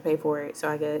going to the have to pay for it. So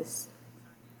I guess.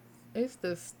 it's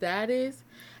the status,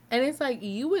 and it's like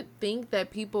you would think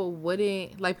that people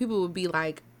wouldn't like. People would be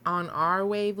like on our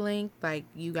wavelength. Like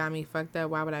you got me fucked up.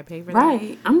 Why would I pay for that?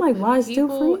 Right. I'm like, But why is it still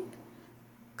people free?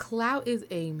 clout is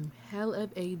a hell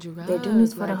of a They're doing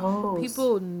this drug. for the Like hoes.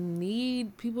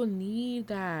 people need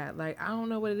that. Like I don't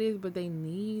know what it is, but they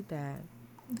need that.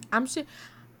 I'm sure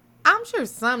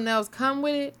something else come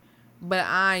with it, but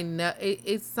I know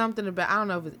it's something about I don't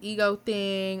know if it's ego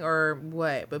thing or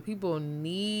what, but people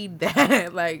need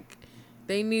that. Like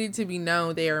they need it to be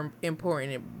known they are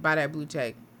important by that blue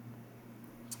check.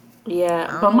 Yeah,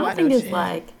 I don't but know my why thing no is shit.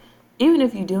 like, even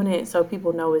if you're doing it so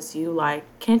people know it's you, like,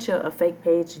 can't you, a fake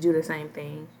page do the same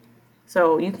thing?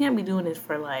 So you can't be doing this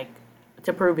for like,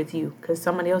 to prove it's you, because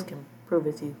somebody else can prove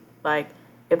it's you. Like,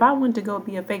 if I wanted to go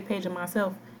be a fake page of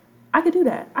myself, I could do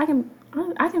that. I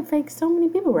can fake so many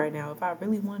people right now if I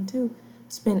really wanted to.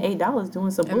 Spend $8 doing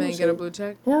some And then get a bullshit. blue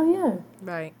check. Hell yeah.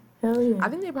 Right. Hell yeah. I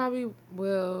think they probably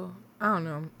will. I don't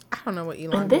know. I don't know what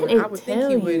And Elon then doing. I it would think tell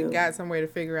he would you, got somewhere to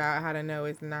figure out how to know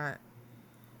it's not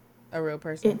a real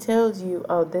person. it tells you,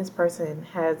 oh, this person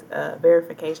has a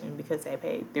verification because they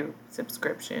paid through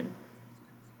subscription.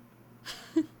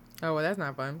 Oh well, that's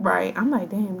not fun. Right. I'm like,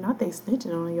 damn, not they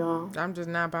snitching on y'all. I'm just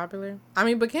not popular. I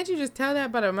mean, but can't you just tell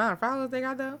that by the amount of followers they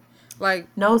got though? Like,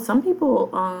 No, some people,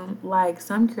 like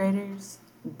some creators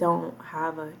don't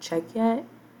have a check yet.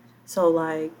 So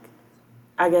like,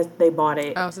 I guess they bought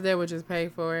it. oh, so they would just pay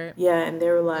for it. Yeah, and they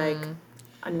were like,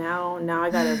 now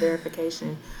I got a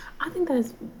verification. I think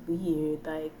that's weird.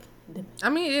 Like, I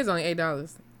mean, it is only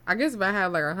 $8. I guess if I had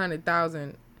like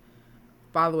 100,000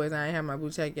 followers and I ain't have my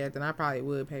blue check yet, then I probably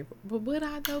would pay for. But would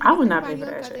I though? I Because would not pay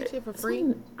everybody for else that got that shit. shit for free.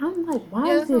 I'm like, why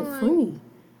Yeah, is that's it what I'm like. free?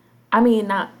 I mean,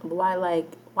 not why.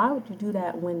 Like, why would you do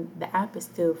that when the app is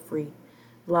still free?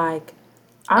 Like,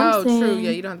 I'm Oh, true. Yeah,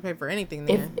 saying, you don't have to pay for anything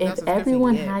if then. No if subscription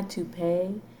everyone yet. had to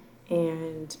pay,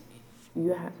 and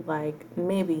you had like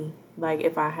maybe like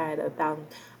if I had 1,000,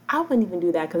 I wouldn't even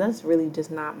do that because that's really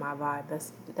just not my vibe.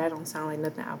 That don't sound like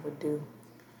nothing I would do.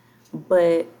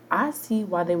 But I see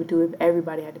why they would do it if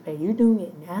everybody had to pay. You're doing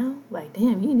it now, like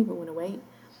damn, you didn't even want to wait.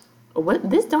 What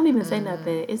this don't even say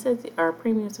nothing. It says our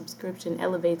premium subscription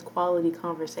elevates quality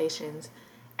conversations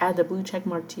Add the blue check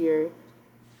mark to your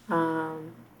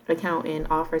account and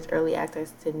offers early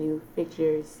access to new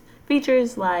features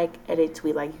like edit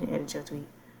tweet, like you can edit your tweet.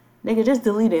 Nigga, just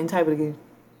delete it and type it again.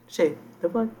 Shit, the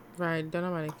fuck. Right, don't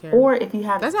nobody care. Or if you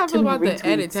have that's how I feel about retweets, the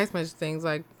edit text message things.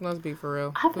 Like, let's be for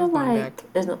real. I feel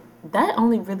like that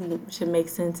only really should make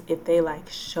sense if they like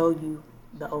show you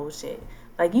the old shit.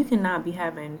 Like, you cannot be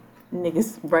having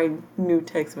niggas write new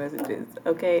text messages.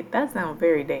 Okay, that sounds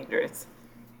very dangerous.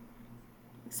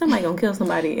 Somebody gonna kill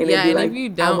somebody, and yeah, be and like, if you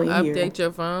don't update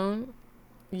your phone,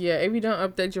 if you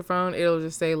don't update your phone, it'll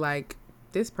just say like,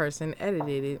 this person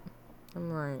edited it.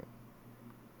 I'm like,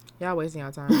 y'all wasting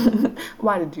y'all time.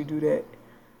 Why did you do that?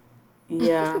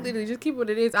 Yeah. Literally, just keep what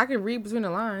it is. I can read between the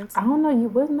lines. I don't know. You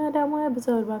wasn't at that one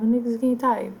episode about the niggas can't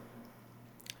type.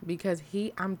 Because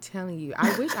I'm telling you,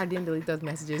 I wish I didn't delete those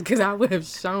messages because I would have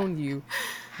shown you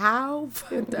how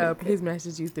fucked up his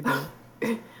message used to be.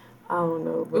 I don't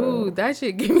know, bro. Ooh, that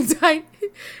shit give me tight.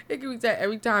 It give me tight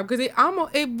every time because it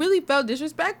really felt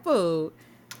disrespectful.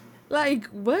 Like,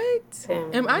 what?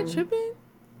 Damn. Am I tripping?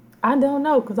 I don't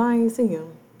know because I ain't see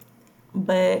him.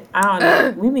 But I don't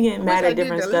know. We be getting mad at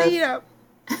different stuff.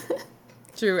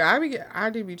 True, I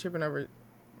do be tripping over.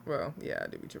 Well, yeah, I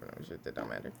do be tripping over shit that don't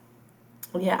matter.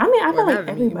 Yeah, I mean, I feel like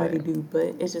everybody do,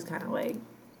 but it's just kind of like.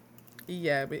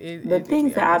 Yeah, but the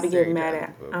things that I be getting mad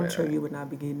at, I'm sure you would not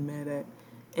be getting mad at,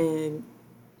 and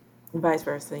vice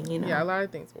versa. You know. Yeah, a lot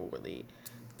of things will really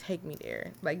take me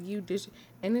there. Like you did,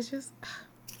 and it's just.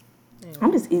 Anyway.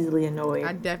 I'm just easily annoyed.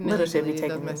 I definitely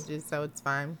deleted those messages, so it's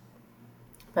fine.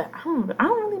 But I don't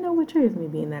really know what triggers me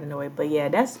being that annoyed. But yeah,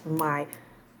 that's my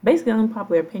basically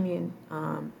unpopular opinion,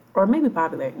 or maybe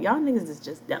popular. Y'all niggas is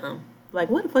just dumb. Like,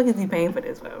 what the fuck is he paying for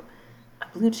this, bro? A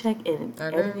blue check and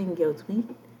editing your tweet?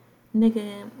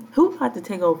 Nigga, who about to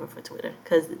take over for Twitter?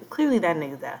 Because clearly that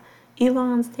nigga's out.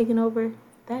 Elon's taking over.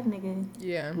 That nigga.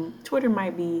 Yeah. Twitter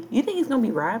might be... You think he's going to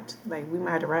be wrapped? Like, we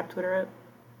might have to wrap Twitter up?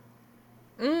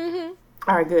 Mm-hmm.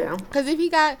 All right, good. Because if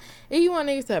you want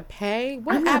niggas to pay,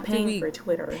 what app do we for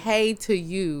Twitter. Pay to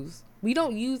use? We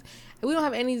don't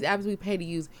have any of these apps we pay to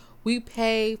use. We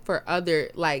pay for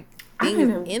other, like...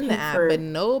 things in the app, but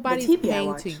nobody's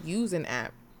paying to use an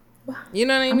app. You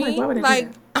know what I mean? Like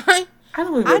I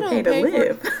don't even pay to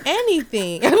live. For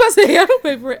anything. I was about to say I don't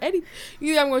pay for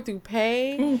anything. I'm going to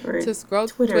pay to scroll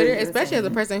Twitter, especially as a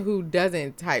person who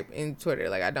doesn't type in Twitter.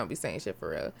 Like, I don't be saying shit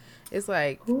for real. It's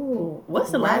like, ooh,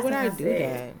 what's the last thing I do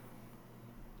that?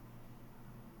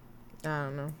 I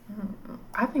don't know.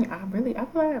 I feel like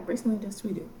I recently just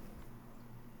tweeted.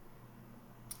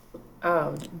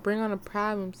 Bring on the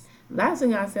problems. Last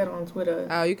thing I said on Twitter.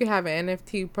 Oh, you can have an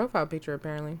NFT profile picture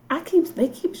apparently. They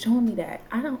keep showing me that.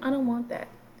 I don't want that.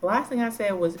 The last thing I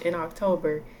said was in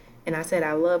October, and I said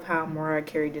I love how Mariah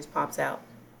Carey just pops out.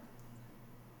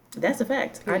 That's a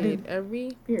fact. Period. I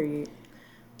do. Period.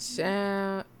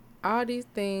 Child, all these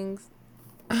things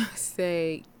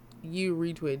say you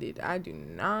retweeted. I do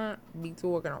not be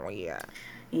talking on here.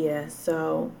 Yeah,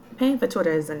 so paying for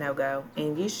Twitter is a no-go,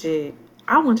 and you should.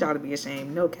 I want y'all to be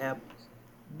ashamed. No cap.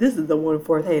 This is the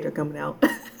 1/4 hater coming out.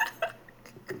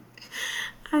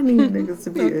 I need niggas to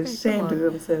be ashamed of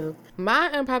themselves. My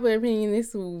unpopular opinion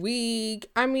this week,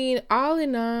 I mean, all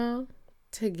in all,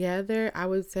 together, I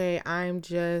would say I'm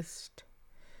just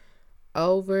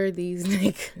over these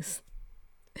niggas.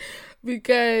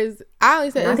 Because I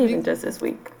only said not even just this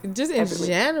week. Just in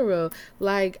general.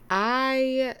 Like,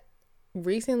 I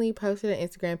recently posted an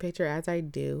Instagram picture, as I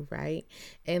do, right?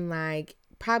 And like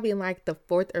probably in like the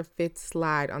 4th or 5th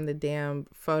slide on the damn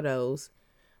photos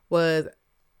was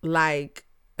like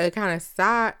a kind of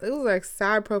side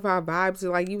profile vibes. So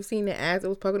like you've seen the ass, it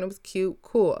was poking, it was cute,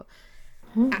 cool.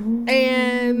 Mm-hmm.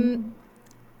 And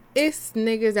it's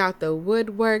niggas out the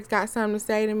woodworks got something to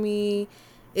say to me.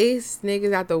 It's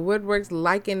niggas out the woodworks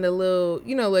liking the little,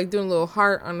 like doing a little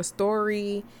heart on the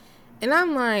story. And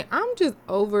I'm like, I'm just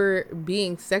over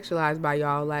being sexualized by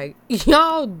y'all. Like,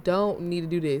 y'all don't need to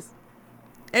do this.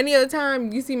 Any other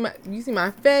time you see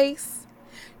my face,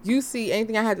 you see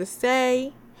anything I had to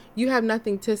say, you have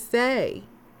nothing to say.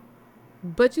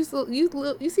 But you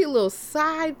see a little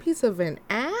side piece of an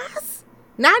ass?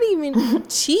 Not even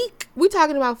cheek. We're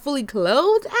talking about fully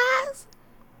clothed ass?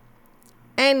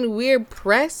 And we're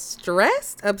pressed,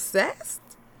 stressed, obsessed?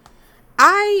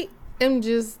 I am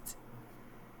just...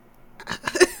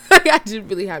 I just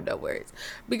really have no words.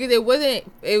 Because it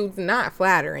was not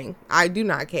flattering. I do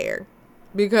not care.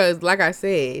 Because, like I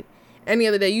said, any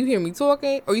other day you hear me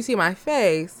talking or you see my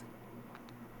face,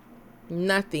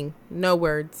 nothing. No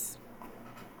words.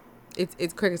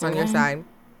 It's crickets on your side.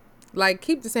 Like,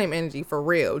 keep the same energy for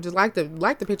real. Just like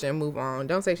the picture and move on.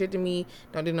 Don't say shit to me.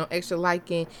 Don't do no extra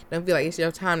liking. Don't feel like it's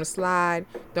your time to slide.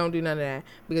 Don't do none of that.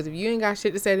 Because if you ain't got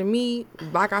shit to say to me,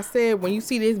 like I said, when you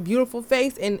see this beautiful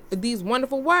face and these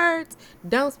wonderful words,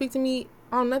 don't speak to me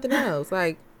on nothing else.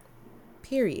 Like,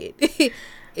 period.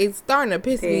 It's starting to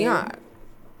piss me off.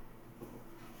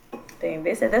 Dang,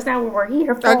 they said that's not what we're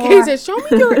here for. Okay, he said, show me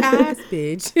your ass,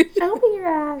 bitch. Show me your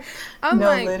ass. I'm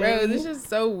like, literally. Bro, this is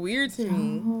so weird to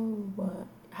me.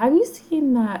 Have you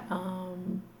seen that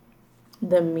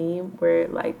the meme where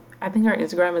like I think her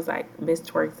Instagram is like Miss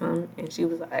Twerksome, and she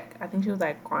was like, I think she was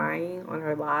like crying on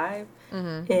her live,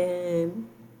 and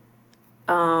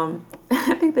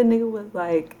I think the nigga was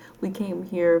like, we came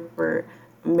here for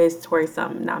Miss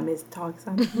Twerksome, not Miss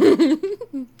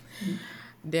Talksome.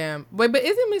 Damn. Wait, but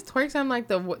isn't Miss Twerksome like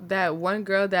that one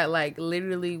girl that like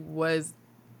literally was,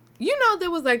 you know,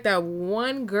 there was like that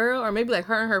one girl, or maybe like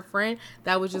her and her friend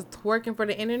that was just twerking for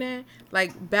the internet,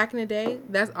 like back in the day.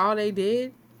 That's all they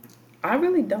did. I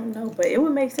really don't know, but it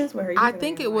would make sense with her. I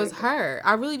think it was her.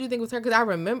 I really do think it was her, because I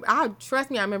remember. Trust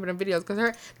me, I remember the videos,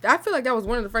 because I feel like that was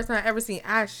one of the first time I ever seen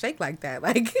ass shake like that.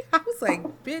 Like, I was like,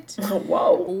 bitch,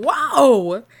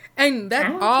 whoa, and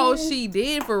that's all she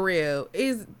did for real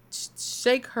is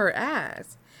shake her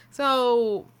ass.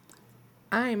 So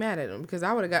I ain't mad at him, because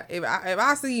I would have got, if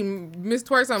I see Miss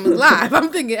Twerksome live, I'm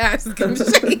thinking ass is gonna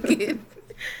shake it.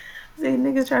 See,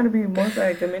 niggas trying to be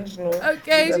multi-dimensional.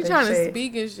 Okay, she trying to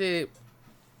speak and shit.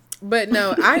 But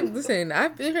no, I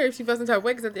feel her if she feels some type of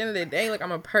way, because at the end of the day, like,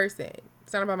 I'm a person.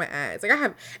 It's not about my ass.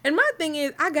 Like, and my thing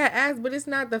is, I got ass, but it's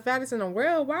not the fattest in the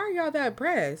world. Why are y'all that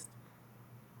pressed?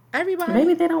 Everybody.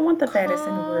 Maybe they don't want the fattest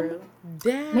in the world.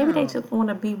 Damn. Maybe they just want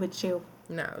to be with you.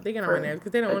 No, they get on my nerves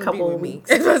because they don't want to be with me.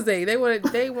 That's what I say. They want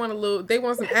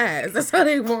some ass. That's all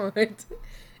they want.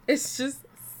 It's just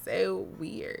so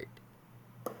weird.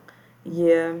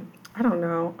 Yeah, I don't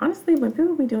know. Honestly, when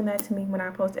people be doing that to me when I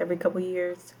post every couple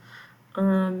years,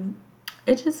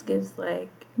 it just gives like,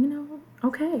 you know,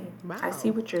 okay, wow, I see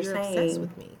what you're saying. Obsessed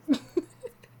with me.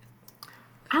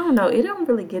 I don't know. It don't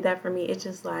really get that for me. It's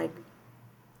just like,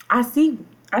 I see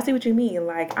what you mean.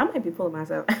 Like, I might be fooling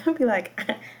myself. I'll be like,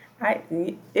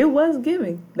 it was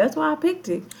giving. That's why I picked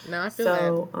it. No, I feel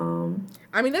that.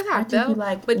 I mean, that's how I felt.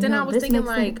 Like, but then I was thinking,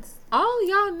 like, all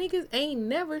y'all niggas ain't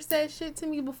never said shit to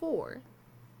me before.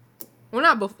 Well,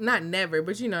 not never,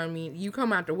 but you know what I mean. You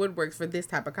come out the woodworks for this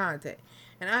type of content,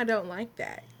 and I don't like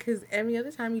that, because every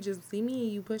other time you just see me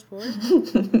and you push forward,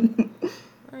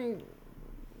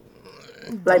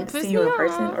 like to see you in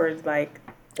person, or like.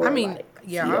 I mean, like,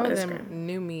 yeah, all of them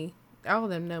knew me. All of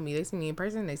them know me. They see me in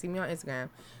person. They see me on Instagram.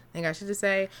 They ain't got shit to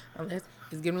say unless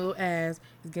it's giving a little ass,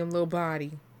 it's giving a little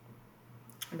body.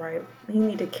 Right. You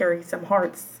need to carry some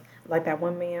hearts like that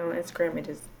one man on Instagram, and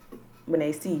just when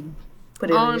they see you, put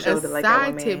it on your shoulder like that one man.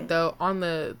 On a side tip, though, on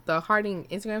the hearting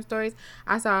Instagram stories,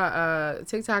 I saw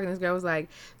TikTok, and this girl was like,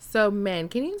 so, man,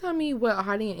 can you tell me what a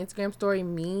hearting an Instagram story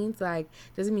means? Like,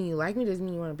 does it mean you like me? Does it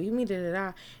mean you want to be with me?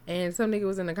 Da-da-da. And some nigga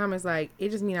was in the comments like, it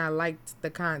just mean I liked the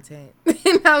content.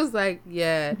 And I was like,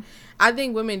 yeah. I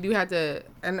think women do have to,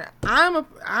 and I'm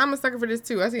a sucker for this,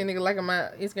 too. I see a nigga liking my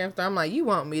Instagram story. I'm like, you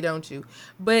want me, don't you?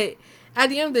 But at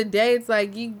the end of the day, it's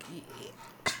like, we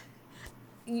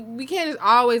can't just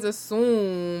always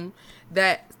assume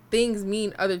that things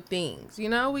mean other things, you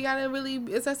know? We gotta really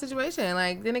assess the situation.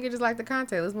 Like, the nigga just like the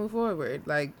content. Let's move forward.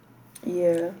 Like,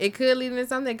 yeah, it could lead into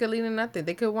something. It could lead into nothing.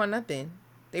 They could want nothing.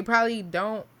 They probably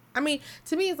don't. I mean,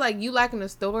 to me, it's like, you liking the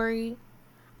story.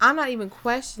 I'm not even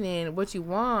questioning what you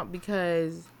want,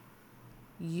 because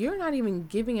you're not even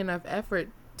giving enough effort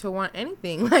to want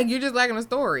anything. Like, you're just liking a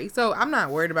story. So I'm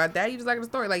not worried about that. You just liking a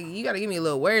story. Like, you gotta give me a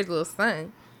little words, a little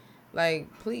something. Like,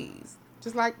 please.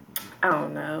 Just like, I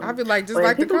don't know. I feel like just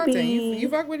like the content. You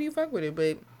fuck with it,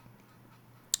 but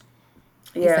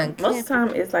yeah, most of the time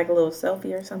it's like a little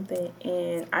selfie or something,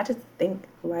 and I just think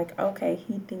like, okay,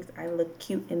 he thinks I look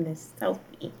cute in this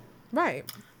selfie,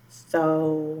 right?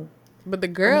 So, but the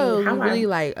girl really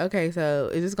like, okay, so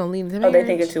is this gonna lead into marriage? Oh, they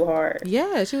think it's too hard.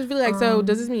 Yeah, she was really like, so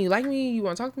does this mean you like me? You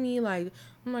want to talk to me? Like,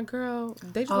 I'm like, girl,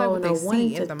 they just like what they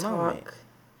see in the moment.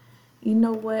 You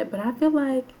know what? But I feel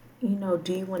like, you know,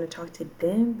 do you want to talk to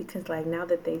them? Because, like, now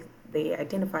that they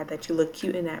identified that you look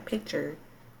cute in that picture,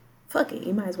 fuck it.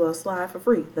 You might as well slide for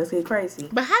free. Let's get crazy.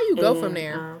 But how you go from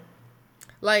there?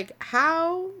 Like,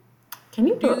 how can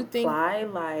you reply,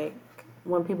 like,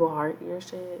 when people heart your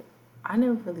shit? I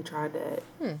never really tried that.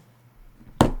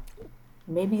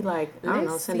 Maybe, like, I don't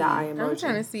know, send an eye emoji. I'm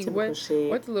trying to see what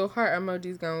the little heart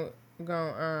emoji's gonna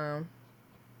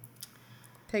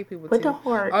take people Put to. The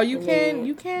heart. Oh, you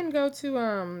can go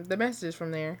to the messages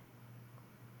from there.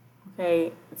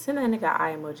 Okay, send that nigga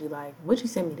eye emoji like, what you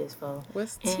send me this for?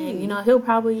 What's And tea? he'll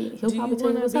probably Do tell you you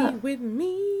wanna what's be up. with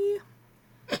me?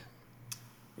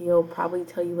 He'll probably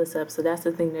tell you what's up. So that's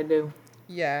the thing to do.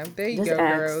 Yeah, there you Just go,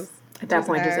 ask. girls. At that Just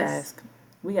point, just ask. ask.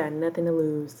 We got nothing to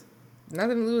lose.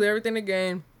 Nothing to lose, everything to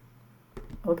gain.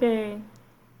 Okay.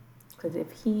 Because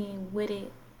if he ain't with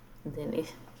it, then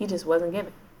he just wasn't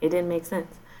giving. It didn't make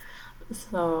sense.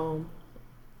 So,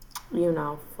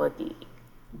 fuck it.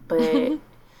 But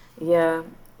yeah,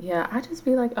 I just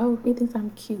be like, oh, he thinks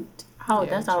I'm cute. Oh, Yeah,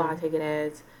 that's all I true. take it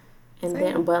as. And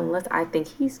Same. but unless I think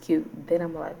he's cute, then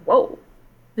I'm like, whoa,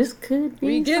 this could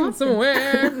We be getting something.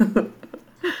 somewhere.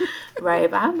 Right.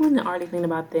 If I wasn't already thinking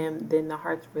about them, then the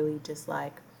heart's really just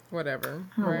like, Whatever.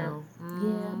 I don't Right. know.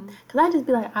 Yeah. Because I just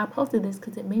be like, I posted this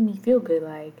because it made me feel good.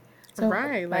 Like, so,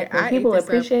 Right. like, Like when I ate people this up.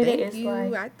 appreciate it, Thank it's you.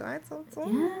 like, I thought so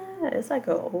too. yeah, it's like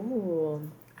oh,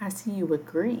 I see you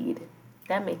agreed.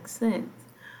 That makes sense.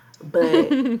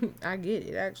 But I get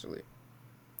it actually.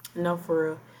 no, for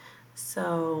real.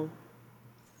 So,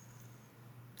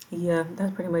 yeah,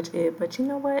 that's pretty much it. But you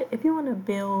know what? If you want to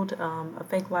build a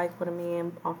fake life with a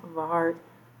man off of a heart,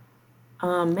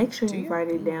 make sure Do you your write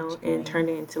it thing, down and Jane. turn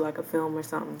it into like a film or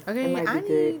something. It Okay, might be I good.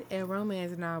 need a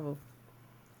romance novel.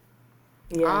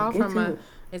 Yeah, All get from to a it.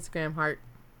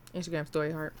 Instagram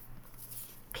story heart.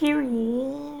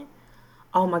 Period.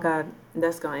 Oh my God,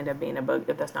 that's gonna end up being a book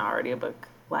if that's not already a book.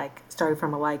 Like started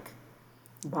from a like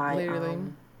by Literally.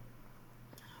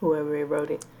 whoever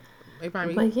wrote it. It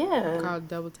probably But yeah, called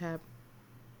Double Tap.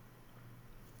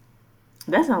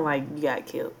 that sounds like you got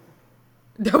killed.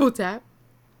 Double Tap?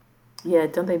 Yeah,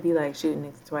 don't they be like shooting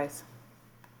niggas twice?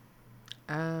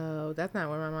 Oh, that's not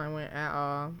where my mind went at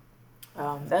all.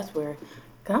 That's where.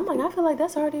 Cause I'm like, I feel like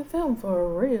that's already a film for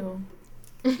real.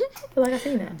 I feel like I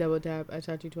seen that. Double Tap, I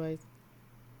shot you twice.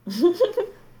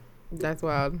 That's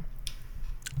wild.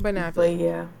 But now I feel But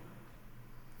yeah.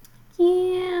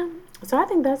 Yeah. So I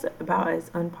think that's about as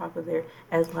unpopular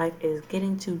as life is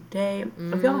getting today.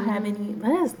 If y'all have any,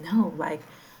 let us know. Like,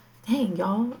 dang,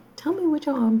 y'all, tell me what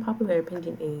your unpopular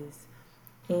opinion is.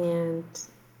 And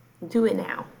do it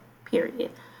now.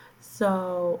 Period.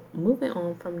 So moving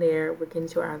on from there, we're getting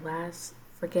to our last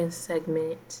freaking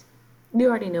segment. You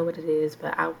already know what it is,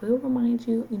 but I will remind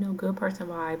you, good person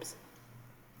vibes.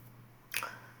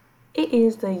 It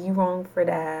is the You Wrong for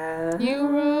That. you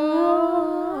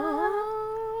wrong.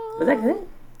 Was that good?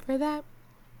 For that?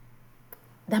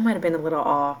 That might have been a little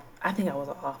off. I think I was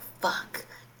off. Fuck.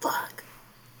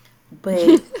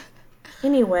 But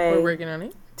anyway. We're working on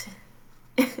it.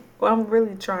 Well, I'm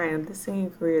really trying. This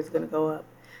singing career is gonna go up.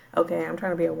 Okay, I'm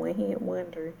trying to be a one-hit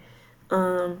wonder.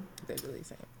 They're really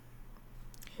saying.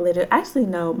 Literally, actually,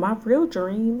 no. My real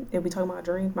dream, if we talking about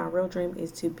dreams, my real dream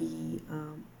is to be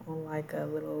on like a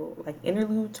little like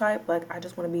interlude type. Like I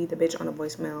just want to be the bitch on the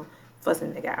voicemail,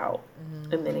 fussing the nigga out,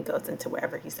 and then it goes into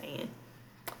whatever he's saying.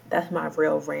 That's my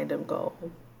real random goal.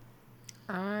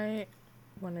 I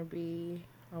want to be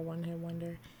a one-hit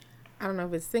wonder. I don't know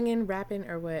if it's singing, rapping,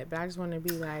 or what, but I just want to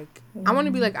be like, I want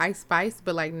to be like Ice Spice,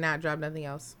 but like not drop nothing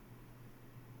else.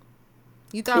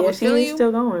 You thought I was feeling you?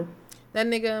 Still going. That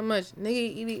nigga much.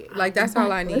 Nigga, like that's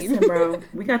all I need. Listen, bro,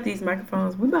 we got these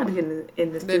microphones. We about to get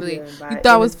in the Literally. studio. You thought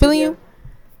I was feeling you?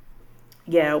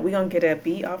 Yeah, we gonna get a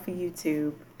beat off of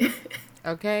YouTube.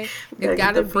 Okay, Gotta it's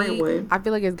gotta get the free be. one. I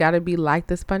feel like it's gotta be like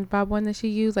the SpongeBob one that she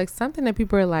used, like something that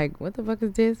people are like, "What the fuck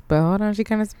is this?" But hold on, she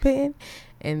kind of spitting,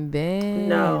 and then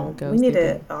No, goes we need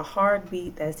to a hard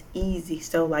beat that's easy.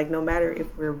 So like, no matter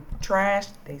if we're trash,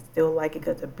 they still like it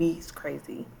because the beat's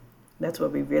crazy. That's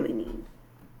what we really need.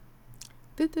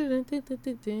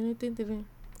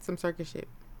 some circus shit.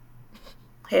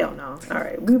 Hell no. All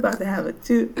right, we about to have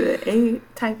A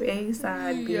type A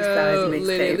side, B side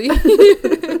Literally.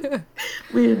 mixtape.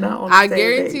 We are not on the I same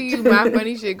guarantee page. you, my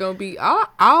funny shit gonna be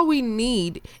all we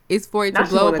need is for it to Now she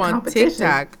blow want up a on competition.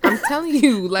 TikTok. I'm telling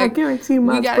you, I like guarantee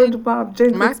my we gotta- SpongeBob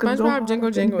jingle. my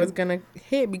SpongeBob jingle is gonna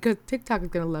hit because TikTok is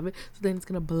gonna love it. So then it's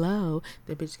gonna blow.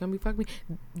 The bitch is gonna be fucking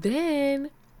me. Then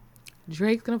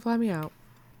Drake's gonna fly me out.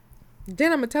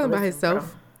 Then I'm gonna tell him about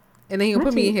himself, and then he gonna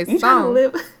put me in his song.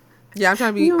 Yeah, I'm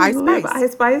trying to be Ice Spice.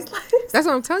 Ice Spice. That's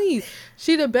what I'm telling you.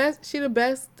 She the best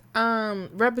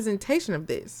representation of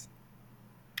this.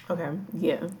 Okay,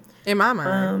 yeah. In my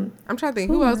mind. I'm trying to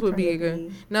think who else would be a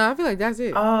good. No, I feel like that's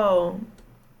it. Oh.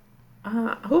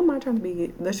 Who am I trying to be?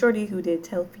 The shorty who did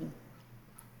Telfie.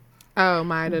 Oh,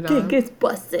 Maya Dodon. Gets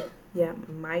busted. Yeah,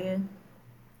 Maya.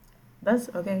 That's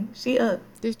okay. She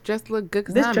This dress look good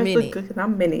because This I'm dress in look it. good because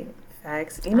I'm in it.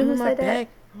 Facts. You know who said that?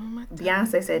 Oh, my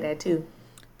Beyonce said that too.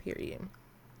 period.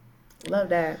 Love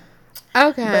that.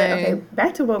 But okay, Okay.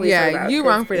 back to what we were talking Yeah, about. you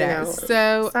Because, wrong for that.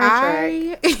 So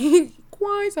sidetrack.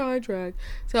 quite sidetracked.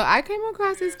 So I came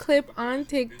across this clip on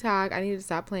TikTok. I need to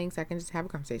stop playing so I can just have a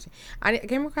conversation. I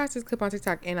came across this clip on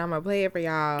TikTok and I'm gonna play it for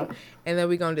y'all, and then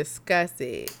we're gonna discuss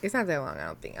it. It's not that long. I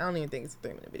don't think. I don't even think it's a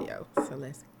 3-minute video. So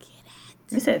let's get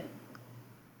You it. said,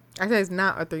 I said it's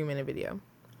not a 3-minute video.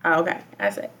 oh, okay. I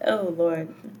said, oh,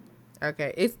 Lord.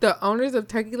 Okay, it's the owners of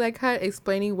Turkey Leg Hut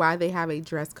explaining why they have a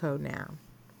dress code now.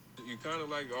 You kind of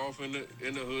like off in the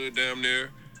hood, damn near.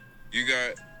 You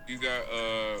got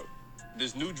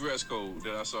this new dress code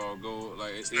that I saw go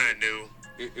like it's not new.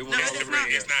 It No, it's not.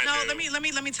 yeah. It's not No, new.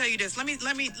 let me tell you this. Let me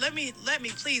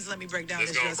please let me break down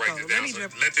Let's this go dress break code. this down.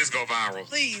 Let this go viral.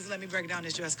 Please let me break down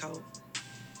this dress code.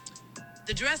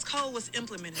 The dress code was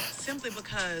implemented simply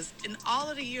because in all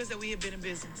of the years that we have been in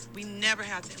business, we never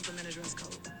had to implement a dress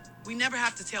code. We never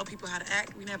have to tell people how to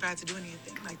act. We never had to do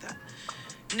anything like that.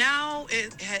 Now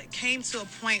it came to a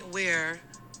point where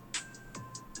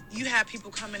you have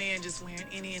people coming in just wearing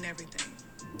any and everything.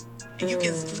 And you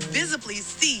can visibly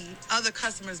see other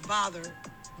customers bothered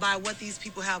by what these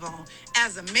people have on.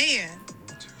 As a man,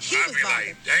 he I'd was be bothered.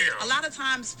 like, damn. A lot of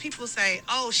times people say,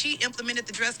 oh, she implemented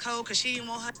the dress code because she didn't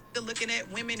want her looking at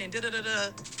women and da-da-da-da.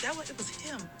 It was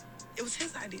him. It was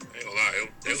his idea. Ain't gonna lie,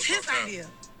 It was his fucked up. idea.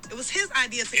 It was his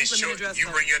idea to It's implement true. a dress You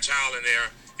code. bring your child in there,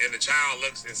 and the child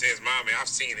looks and says, "Mommy, I've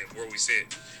seen it where we sit,"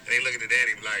 and they look at the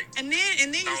daddy like, And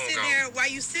then you Gone, sit gone. there. While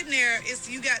you sitting there, it's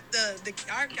you got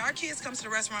our kids come to the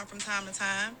restaurant from time to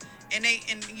time, and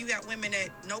you got women that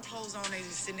no clothes on, they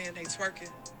just sitting there and they twerking.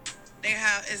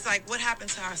 It's like, what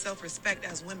happened to our self-respect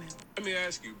as women? Let me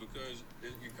ask you, because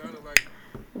you kind of like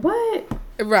What?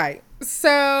 Right.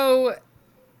 So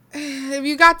if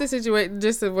you got the situation,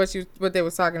 just of what they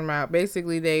was talking about,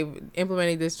 basically they've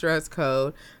implemented this dress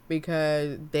code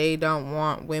because they don't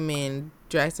want women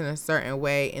dressed in a certain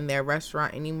way in their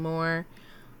restaurant anymore,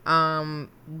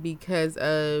 because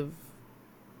of,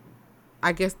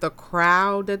 I guess, the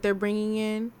crowd that they're bringing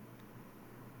in.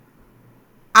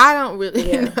 I don't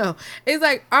really know. It's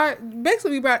like,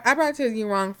 basically I brought to you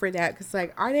wrong for that, because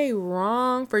like, are they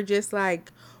wrong for just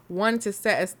like wanting to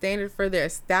set a standard for their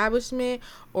establishment,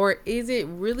 or is it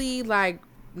really like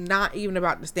not even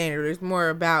about the standard? It's more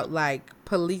about like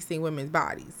policing women's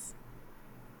bodies.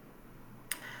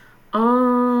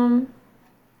 I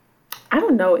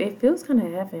don't know. It feels kind of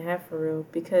half and half for real,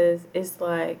 because it's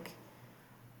like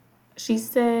she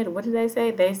said, what did they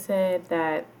say? They said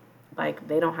that like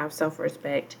they don't have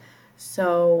self-respect.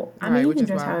 So I mean, you Which can is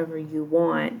dress why. however you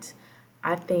want.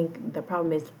 I think the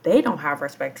problem is they don't have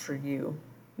respect for you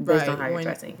based on how you're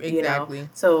dressing. You know, Exactly.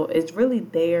 so it's really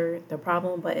the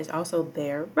problem, but it's also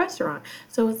their restaurant.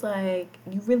 So it's like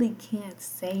you really can't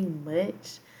say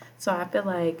much. So I feel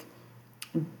like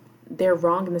they're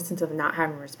wrong in the sense of not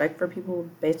having respect for people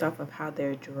based off of how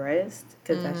they're dressed,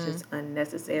 because that's just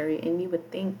unnecessary. And you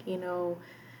would think, you know,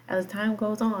 as time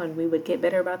goes on, we would get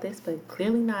better about this, but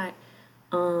clearly not.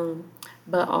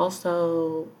 But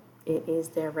also, it is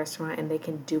their restaurant and they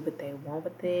can do what they want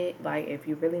with it. Like, if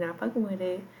you're really not fucking with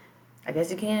it, I guess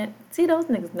you can't see those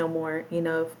niggas no more. You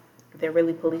know, if they're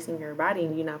really policing your body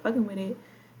and you're not fucking with it,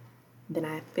 then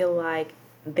I feel like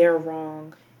they're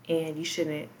wrong and you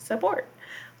shouldn't support.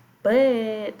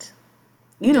 But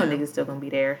you know, niggas still gonna be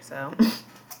there, so.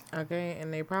 Okay,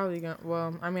 and they probably gonna.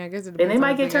 Well, I mean, I guess it And depends. they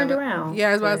might if get turned around. Yeah,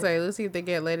 I was about to but- say, let's see if they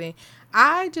get let in.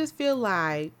 I just feel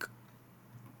like,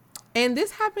 and this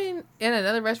happened in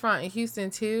another restaurant in Houston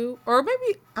too, or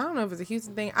maybe I don't know if it's a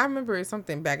Houston thing. I remember it's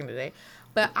something back in the day,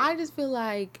 but I just feel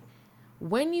like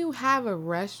when you have a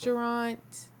restaurant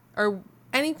or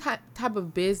any type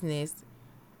of business,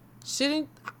 shouldn't,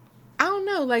 I don't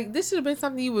know, like this should have been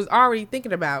something you was already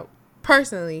thinking about.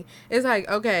 Personally, it's like,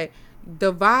 okay,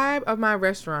 the vibe of my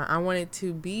restaurant, I want it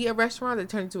to be a restaurant that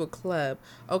turned into a club.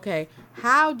 Okay,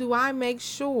 how do I make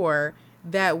sure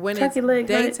that when Turkey Leg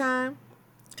it's Hut daytime,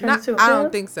 turn not, into a I don't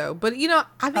club? think so, but you know,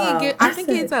 I think Oh, I think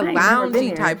it's a I ain't never been loungy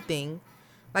there. type thing.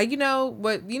 Like, you know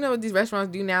what these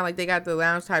restaurants do now, like they got the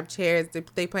lounge type chairs,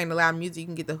 they playing the loud music, you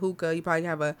can get the hookah, you probably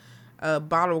have a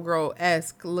bottle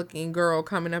girl-esque looking girl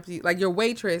coming up to you, like your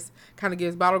waitress kind of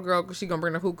gives bottle girl, because she gonna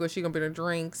bring the hookah, she gonna bring the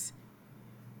drinks,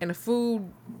 and the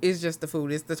food is just the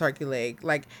food. It's the turkey leg.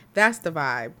 Like, that's the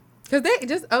vibe. Because they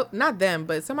just, not them,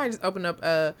 but somebody just opened up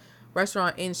a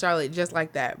restaurant in Charlotte just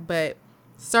like that. But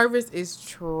service is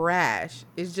trash.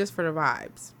 It's just for the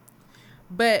vibes.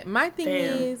 But my thing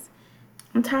Damn. is,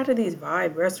 I'm tired of these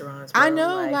vibe restaurants, bro. I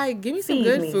know, like, give me some feed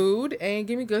good me. food and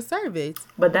give me good service.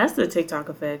 But that's the TikTok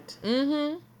effect.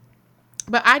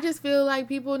 But I just feel like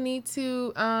people need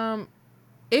to,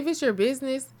 if it's your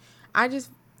business, I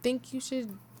just think you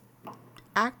should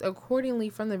act accordingly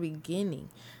from the beginning.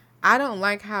 I don't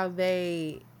like how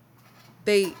they're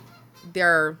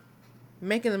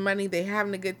making the money, they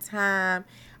having a good time,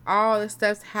 all the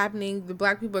stuff's happening, the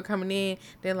black people are coming in,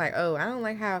 they're like, oh, I don't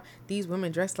like how these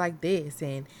women dress like this,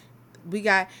 and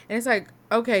it's like,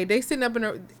 okay, they sitting up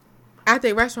at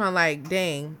their restaurant like,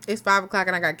 dang, it's 5 o'clock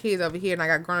and I got kids over here and I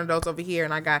got grown adults over here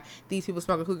and I got these people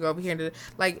smoking hookah over here, and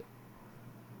like,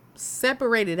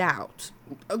 separate it out.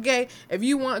 Okay, if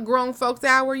you want grown folks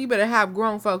hour, you better have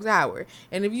grown folks hour,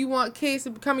 and if you want kids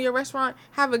to come to your restaurant,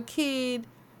 have a kid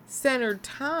centered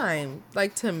time.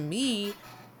 Like, to me,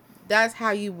 that's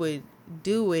how you would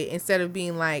do it, instead of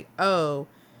being like, oh,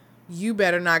 you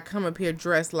better not come up here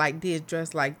dressed like this,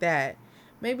 dressed like that.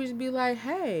 Maybe just be like,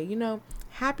 hey,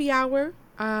 happy hour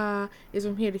is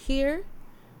from here to here,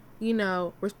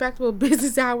 respectable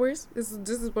business hours, this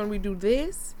is when we do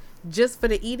this, just for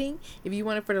the eating. If you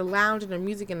want it for the lounge and the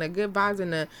music and the good vibes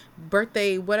and the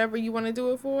birthday, whatever you want to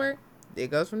do it for, it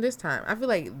goes from this time. I feel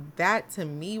like that, to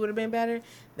me, would have been better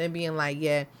than being like,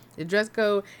 yeah, the dress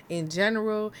code in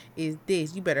general is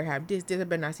this. You better have this. I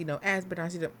better not see no ass. Better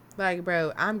not see the... Like,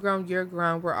 bro, I'm grown. You're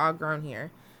grown. We're all grown here.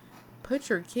 Put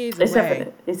your kids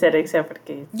away. He said except for the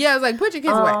kids. Yeah, I was like, put your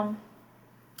kids away.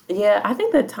 Yeah, I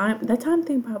think the time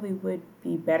thing probably would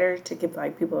be better to give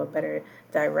like people a better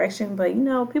direction. But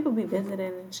people be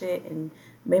visiting and shit, and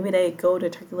maybe they go to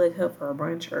Turkey Leg Hut for a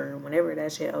brunch or whenever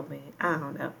that shit open. I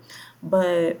don't know,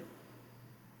 but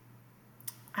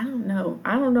I don't know.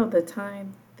 I don't know the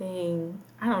time thing.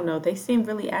 I don't know. They seem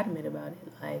really adamant about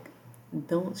it. Like,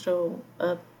 don't show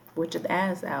up with your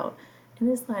ass out. And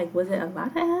it's like, was it a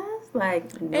lot of ass?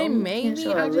 Like, no, and maybe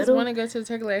I just want to go to the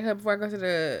Turkey Leg Hut before I go to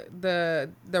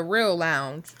the real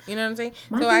lounge. You know what I'm saying?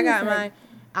 So I got my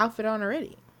outfit on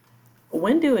already.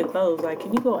 When do it close? Like,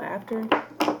 can you go after?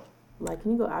 Like,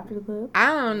 can you go after the club? I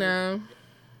don't know.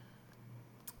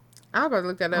 I'm about to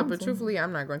look that up, but truthfully,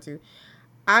 I'm not going to.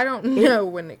 I don't know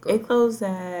when it closes. It closed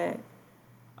at...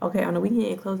 Okay, on the weekend,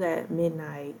 it closed at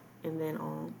midnight. And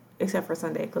then except for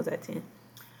Sunday, it closed at 10.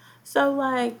 So,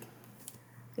 like...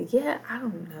 Yeah, I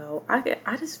don't know.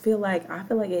 I just feel like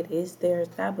it is their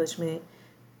establishment.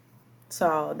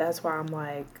 So that's why I'm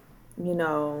like,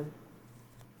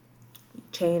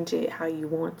 change it how you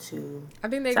want to. I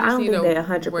think they just need to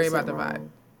worry about the vibe.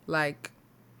 Like,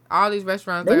 all these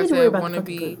restaurants, like I said, want to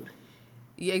be...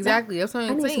 Yeah, exactly. That's what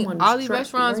I'm saying. All these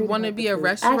restaurants want to be a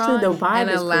restaurant. Actually, the vibe and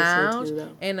a lounge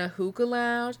too, and a hookah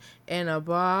lounge and a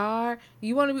bar.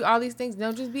 You want to be all these things.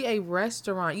 No, just be a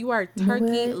restaurant. You are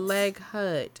Turkey Leg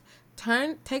Hut.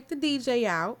 Take the DJ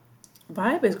out.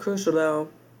 Vibe is crucial, though.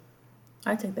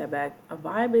 I take that back. A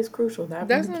vibe is crucial.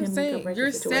 That's what I'm saying.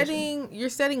 You're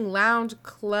setting lounge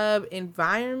club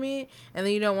environment, and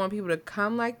then you don't want people to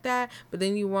come like that, but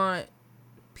then you want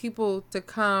people to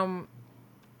come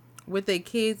with their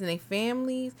kids and their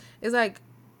families. It's like,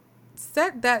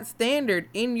 set that standard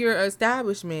in your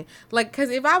establishment. Like, because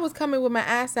if I was coming with my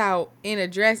ass out in a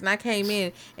dress and I came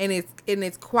in and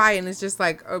it's quiet and it's just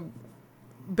like a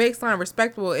baseline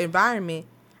respectable environment,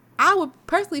 I would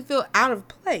personally feel out of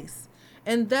place.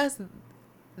 And thus,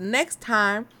 next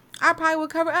time, I probably would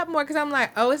cover up more because I'm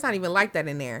like, oh, it's not even like that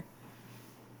in there.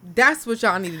 That's what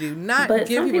y'all need to do. Not but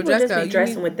give people dress code.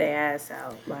 Dressing with their ass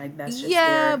out. Like, that's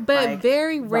just but like,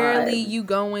 very rarely you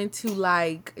go into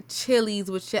like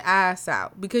Chili's with your ass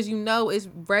out because it's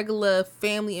regular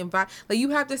family environment. Like,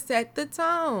 you have to set the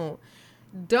tone.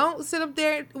 Don't sit up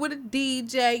there with a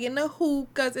DJ and the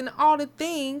hookahs and all the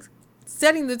things,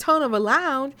 setting the tone of a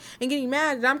lounge and getting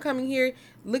mad that I'm coming here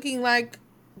looking like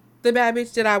the bad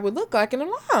bitch that I would look like in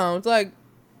a lounge. Like,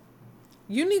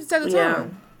 you need to set the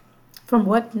tone.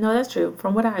 No, that's true.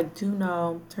 From what I do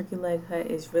know, Turkey Leg Hut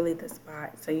is really the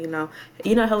spot. So,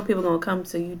 hella people gonna come.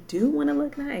 So you do want to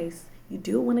look nice. You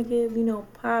do want to give,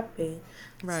 popping.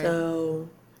 Right. So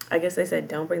I guess they said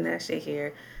don't bring that shit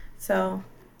here. So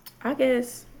I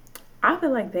guess I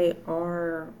feel like they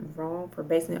are wrong for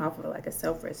basing it off of like a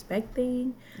self-respect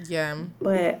thing. Yeah.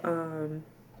 But I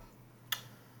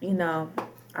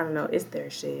don't know. It's their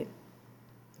shit.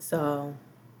 So.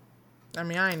 I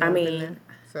ain't never been there.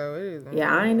 So it is.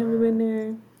 Yeah, I ain't never been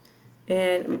there,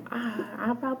 and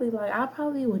I probably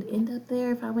would end up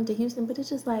there if I went to Houston. But it's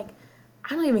just like,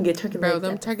 I don't even get turkey legs. Bro,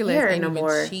 them turkey legs ain't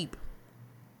even cheap.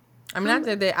 Not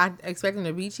that I expect them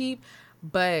to be cheap,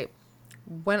 but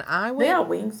when I went, they got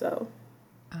wings though.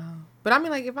 But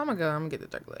like, if I'm gonna go, I'm gonna get the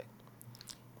turkey leg.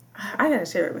 I gotta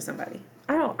share it with somebody.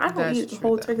 I don't eat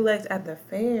whole turkey legs at the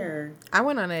fair. I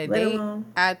went on a date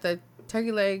at the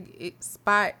turkey leg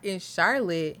spot in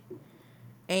Charlotte.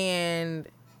 And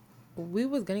we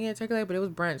was gonna get a turkey leg, but it was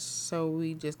brunch, so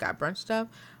we just got brunch stuff.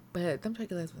 But them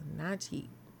turkey legs was not cheap.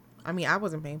 I mean, I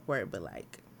wasn't paying for it, but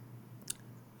like,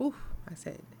 oof. I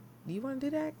said, do you want to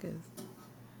do that? Because,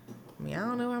 I mean, I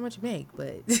don't know how much you make,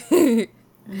 but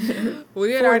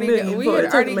we had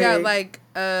already got like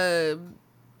a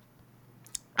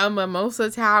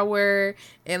mimosa tower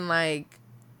and like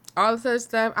all this other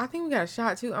stuff. I think we got a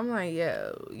shot too. I'm like,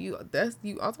 yo, you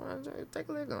also want to take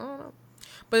a look? I don't know.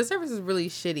 But the service is really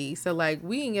shitty. So like,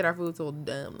 we didn't get our food till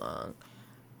damn long.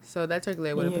 So that turkey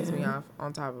leg would have pissed me off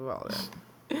on top of all that.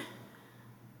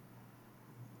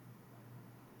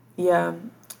 Yeah,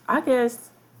 I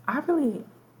guess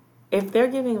if they're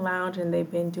giving lounge and they've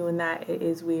been doing that, it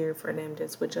is weird for them to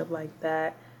switch up like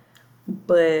that.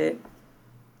 But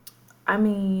I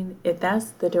mean, if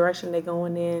that's the direction they're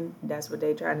going in, that's what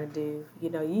they're trying to do. You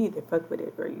know, you either fuck with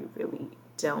it or you really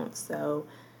don't. So,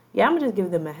 yeah, I'm gonna just give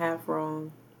them a half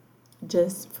wrong,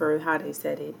 just for how they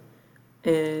said it.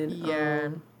 And yeah,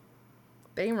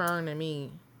 they wrong to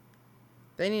me.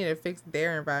 They need to fix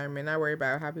their environment, not worry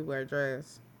about how people are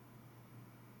dressed.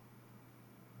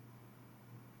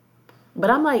 But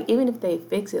I'm like, even if they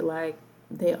fix it, like,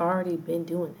 they already been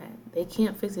doing that. They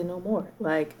can't fix it no more.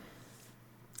 Like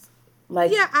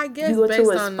yeah, I guess you go based to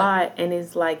a on spot and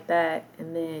it's like that,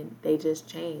 and then they just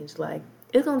change. Like,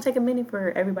 it's gonna take a minute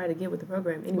for everybody to get with the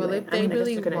program anyway. Well, if they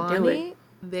really want it,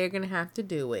 they're gonna have to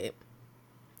do it.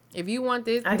 If you want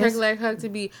this turkey leg hug to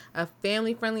be a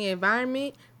family-friendly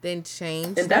environment, then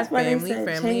change that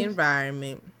family-friendly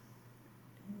environment.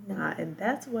 Nah, and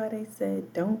that's why they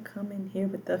said don't come in here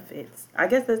with the fits. I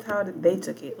guess that's how they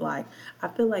took it. Like, I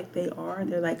feel like they're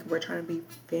like, we're trying to be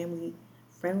family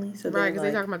friendly. So right, because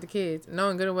they're talking about the kids.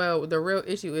 Knowing good and well, the real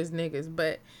issue is niggas.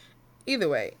 But either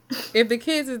way, if the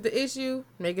kids is the issue,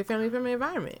 make a family-friendly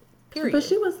environment. Period. But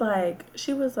she was like,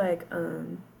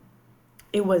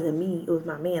 it wasn't me, it was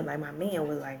my man. Like, my man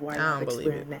was like, why are you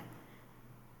experiencing that?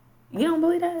 You don't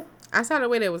believe that? I saw the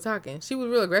way they was talking. She was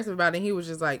real aggressive about it. And he was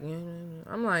just like,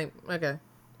 I'm like, okay.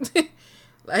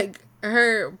 Like,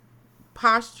 her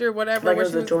posture, whatever. Like, it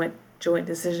was a joint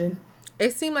decision.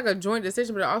 It seemed like a joint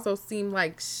decision, but it also seemed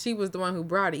like she was the one who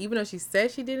brought it. Even though she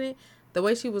said she didn't, the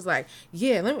way she was like,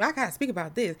 yeah, I gotta speak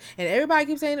about this. And everybody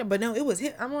keeps saying it, but no, it was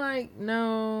him. I'm like,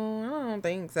 no, I don't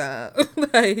think so.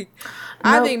 Like, no,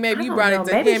 I think maybe you brought it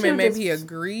to him and maybe he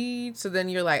agreed. So then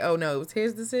you're like, oh no, it was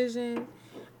his decision.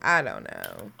 I don't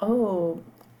know. Oh,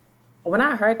 when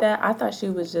I heard that, I thought she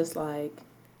was just like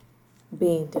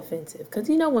being defensive. Because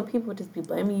you know when people just be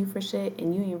blaming you for shit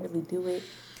and you ain't really do it.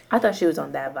 I thought she was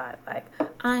on that vibe. Like,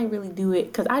 I ain't really do it.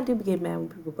 Because I do get mad when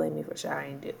people blame me for shit I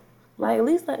ain't do. Like, at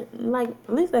least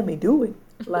let me do it.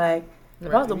 Like,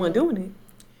 if I was the one doing it.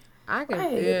 I can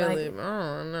feel it.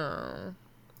 I don't know.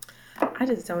 I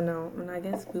just don't know. And I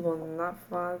guess we will not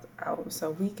fall out.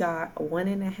 So we got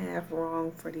 1.5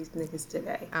 wrong for these niggas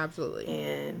today. Absolutely.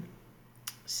 And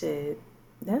shit,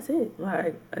 that's it.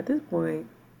 Like, at this point,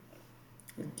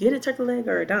 get a turkey leg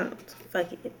or don't.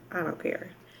 Fuck it. I don't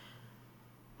care.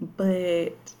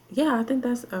 But yeah, I think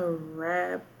that's a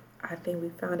wrap. I think we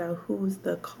found out who's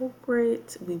the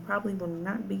culprit. We probably will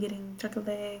not be getting turkey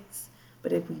legs.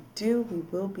 But if we do, we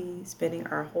will be spending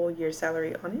our whole year's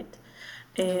salary on it.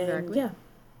 And yeah.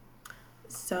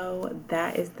 So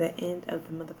that is the end of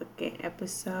the motherfucking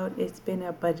episode. It's been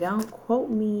a But Don't Quote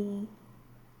Me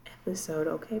episode,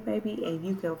 okay, baby? And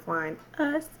you can find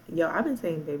us. Yo, I've been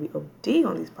saying baby OD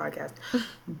on these podcasts.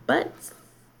 But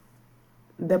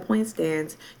the point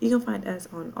stands. You can find us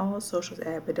on all socials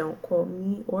at But Don't Quote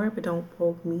Me or But Don't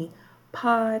Quote Me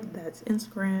Pod. That's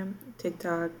Instagram,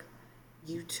 TikTok,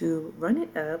 YouTube. Run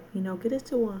it up. You know, get us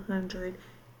to 100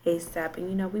 ASAP. And,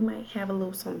 you know, we might have a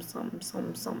little something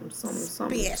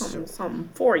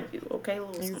for you, okay? A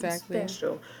little something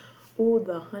special. Ooh,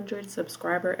 the 100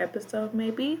 subscriber episode,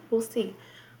 maybe. We'll see.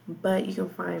 But you can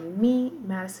find me,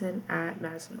 Madison, at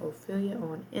Madison Ophelia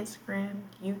on Instagram,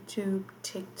 YouTube,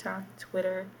 TikTok,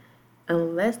 Twitter.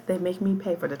 Unless they make me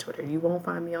pay for the Twitter. You won't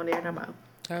find me on there no more.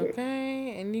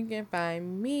 Okay, and you can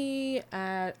find me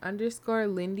at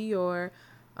 _Lindior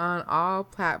on all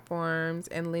platforms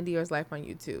and Lindior's Life on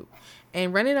YouTube.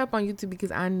 And run it up on YouTube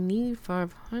because I need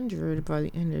 500 by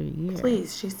the end of the year.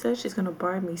 Please, she said she's going to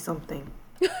buy me something.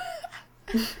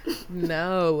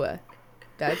 No,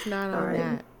 that's not on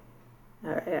that. All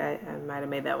right, I might have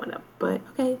made that one up. But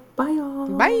okay, bye y'all.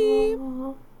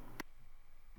 Bye.